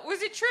know.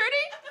 Was it Trudy?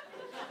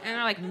 And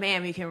they're like,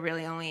 ma'am, you can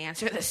really only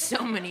answer this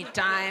so many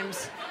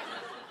times.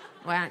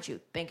 Why don't you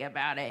think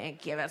about it and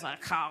give us a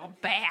call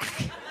back?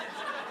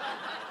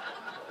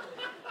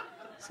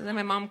 So then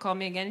my mom called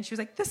me again, and she was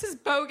like, this is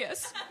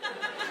bogus.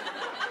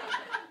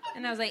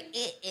 And I was like,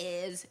 it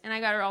is. And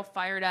I got her all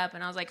fired up,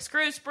 and I was like,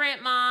 screw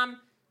Sprint, Mom.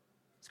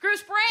 Screw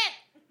Sprint.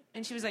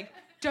 And she was like,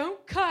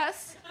 don't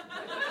cuss.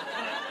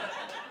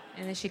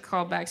 And then she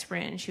called back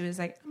Sprint, and she was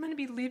like, I'm going to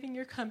be leaving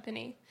your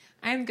company.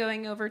 I am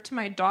going over to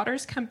my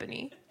daughter's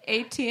company,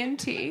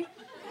 AT&T.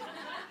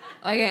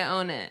 Like, I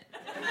own it.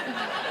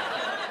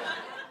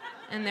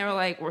 And they were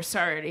like, we're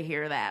sorry to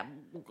hear that.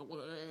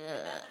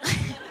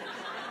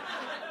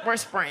 We're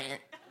Sprint.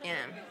 Yeah.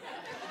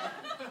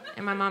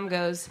 And my mom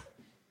goes,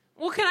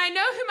 well, can I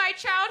know who my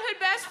childhood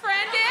best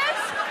friend is?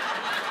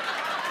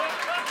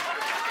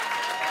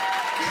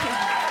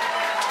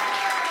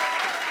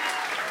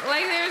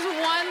 Like,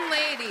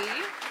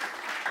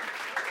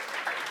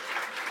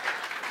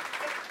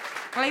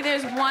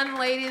 there's one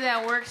lady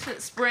that works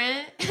at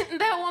Sprint.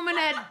 That woman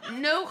had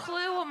no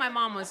clue what my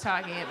mom was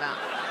talking about.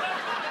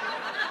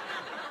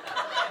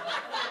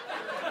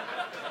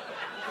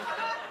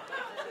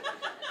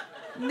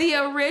 The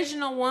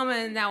original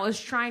woman that was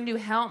trying to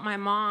help my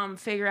mom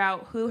figure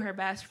out who her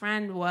best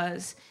friend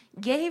was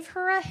gave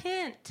her a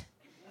hint.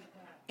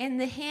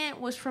 And the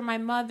hint was for my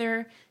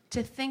mother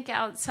to think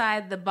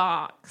outside the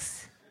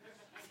box.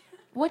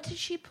 What did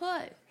she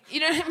put? You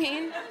know what I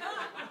mean?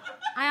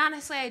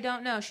 I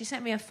don't know. She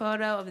sent me a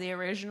photo of the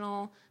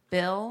original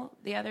bill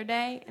the other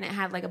day, and it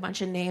had like a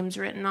bunch of names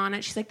written on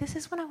it. She's like, this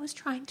is what I was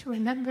trying to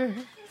remember.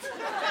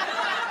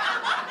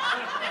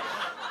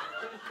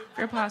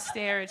 For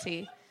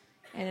posterity.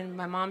 And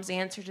my mom's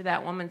answer to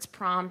that woman's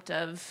prompt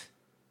of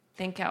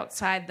think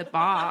outside the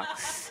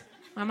box,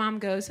 my mom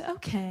goes,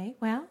 okay,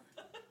 well,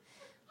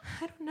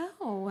 I don't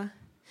know.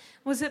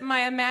 Was it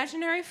my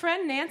imaginary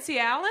friend, Nancy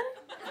Allen?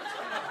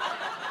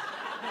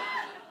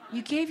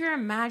 You gave your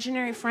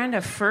imaginary friend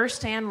a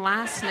first and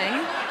last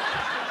name?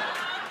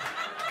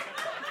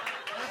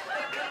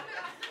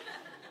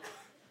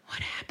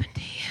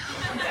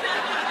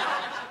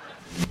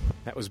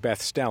 That was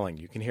Beth Stelling.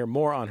 You can hear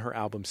more on her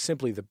album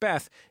Simply the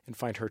Beth and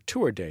find her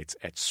tour dates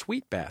at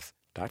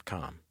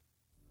sweetbeth.com.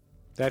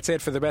 That's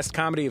it for the best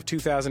comedy of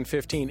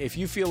 2015. If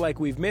you feel like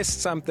we've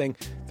missed something,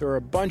 there are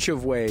a bunch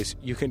of ways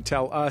you can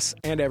tell us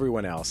and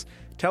everyone else.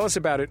 Tell us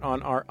about it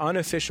on our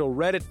unofficial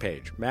Reddit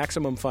page,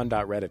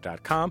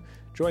 MaximumFun.reddit.com.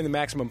 Join the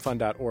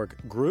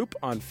MaximumFun.org group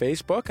on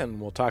Facebook,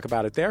 and we'll talk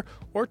about it there.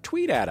 Or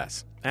tweet at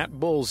us, at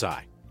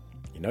Bullseye.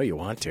 You know you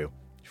want to.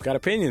 If you've got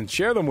opinions,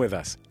 share them with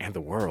us and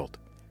the world.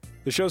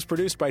 The show's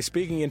produced by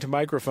Speaking Into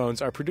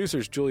Microphones. Our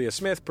producer's Julia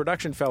Smith.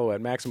 Production fellow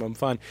at Maximum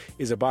Fun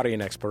is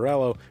Abadian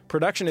Exparello.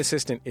 Production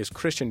assistant is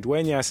Christian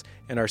Duenas.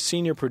 And our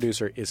senior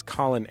producer is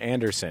Colin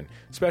Anderson.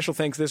 Special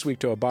thanks this week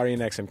to Abadian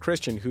X and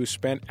Christian, who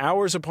spent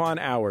hours upon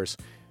hours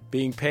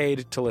being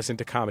paid to listen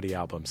to comedy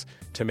albums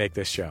to make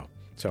this show.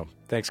 So,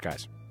 thanks,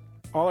 guys.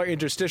 All our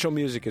interstitial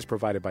music is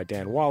provided by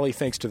Dan Wally.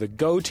 Thanks to the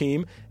Go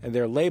Team and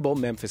their label,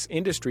 Memphis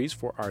Industries,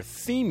 for our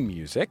theme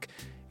music.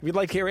 If you'd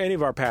like to hear any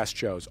of our past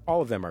shows,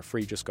 all of them are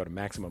free. Just go to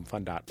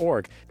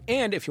MaximumFun.org.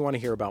 And if you want to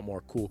hear about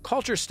more cool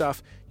culture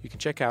stuff, you can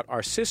check out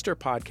our sister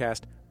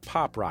podcast,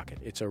 Pop Rocket.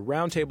 It's a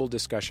roundtable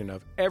discussion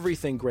of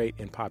everything great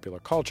in popular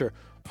culture,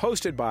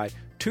 hosted by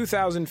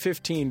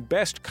 2015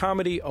 Best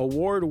Comedy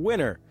Award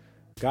winner,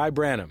 Guy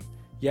Branum.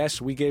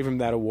 Yes, we gave him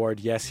that award.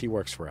 Yes, he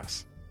works for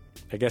us.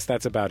 I guess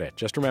that's about it.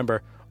 Just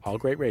remember, all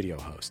great radio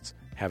hosts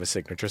have a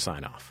signature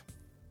sign-off.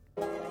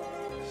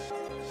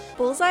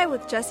 Bullseye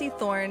with Jesse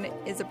Thorne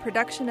is a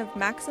production of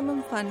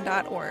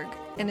MaximumFun.org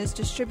and is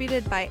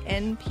distributed by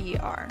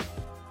NPR.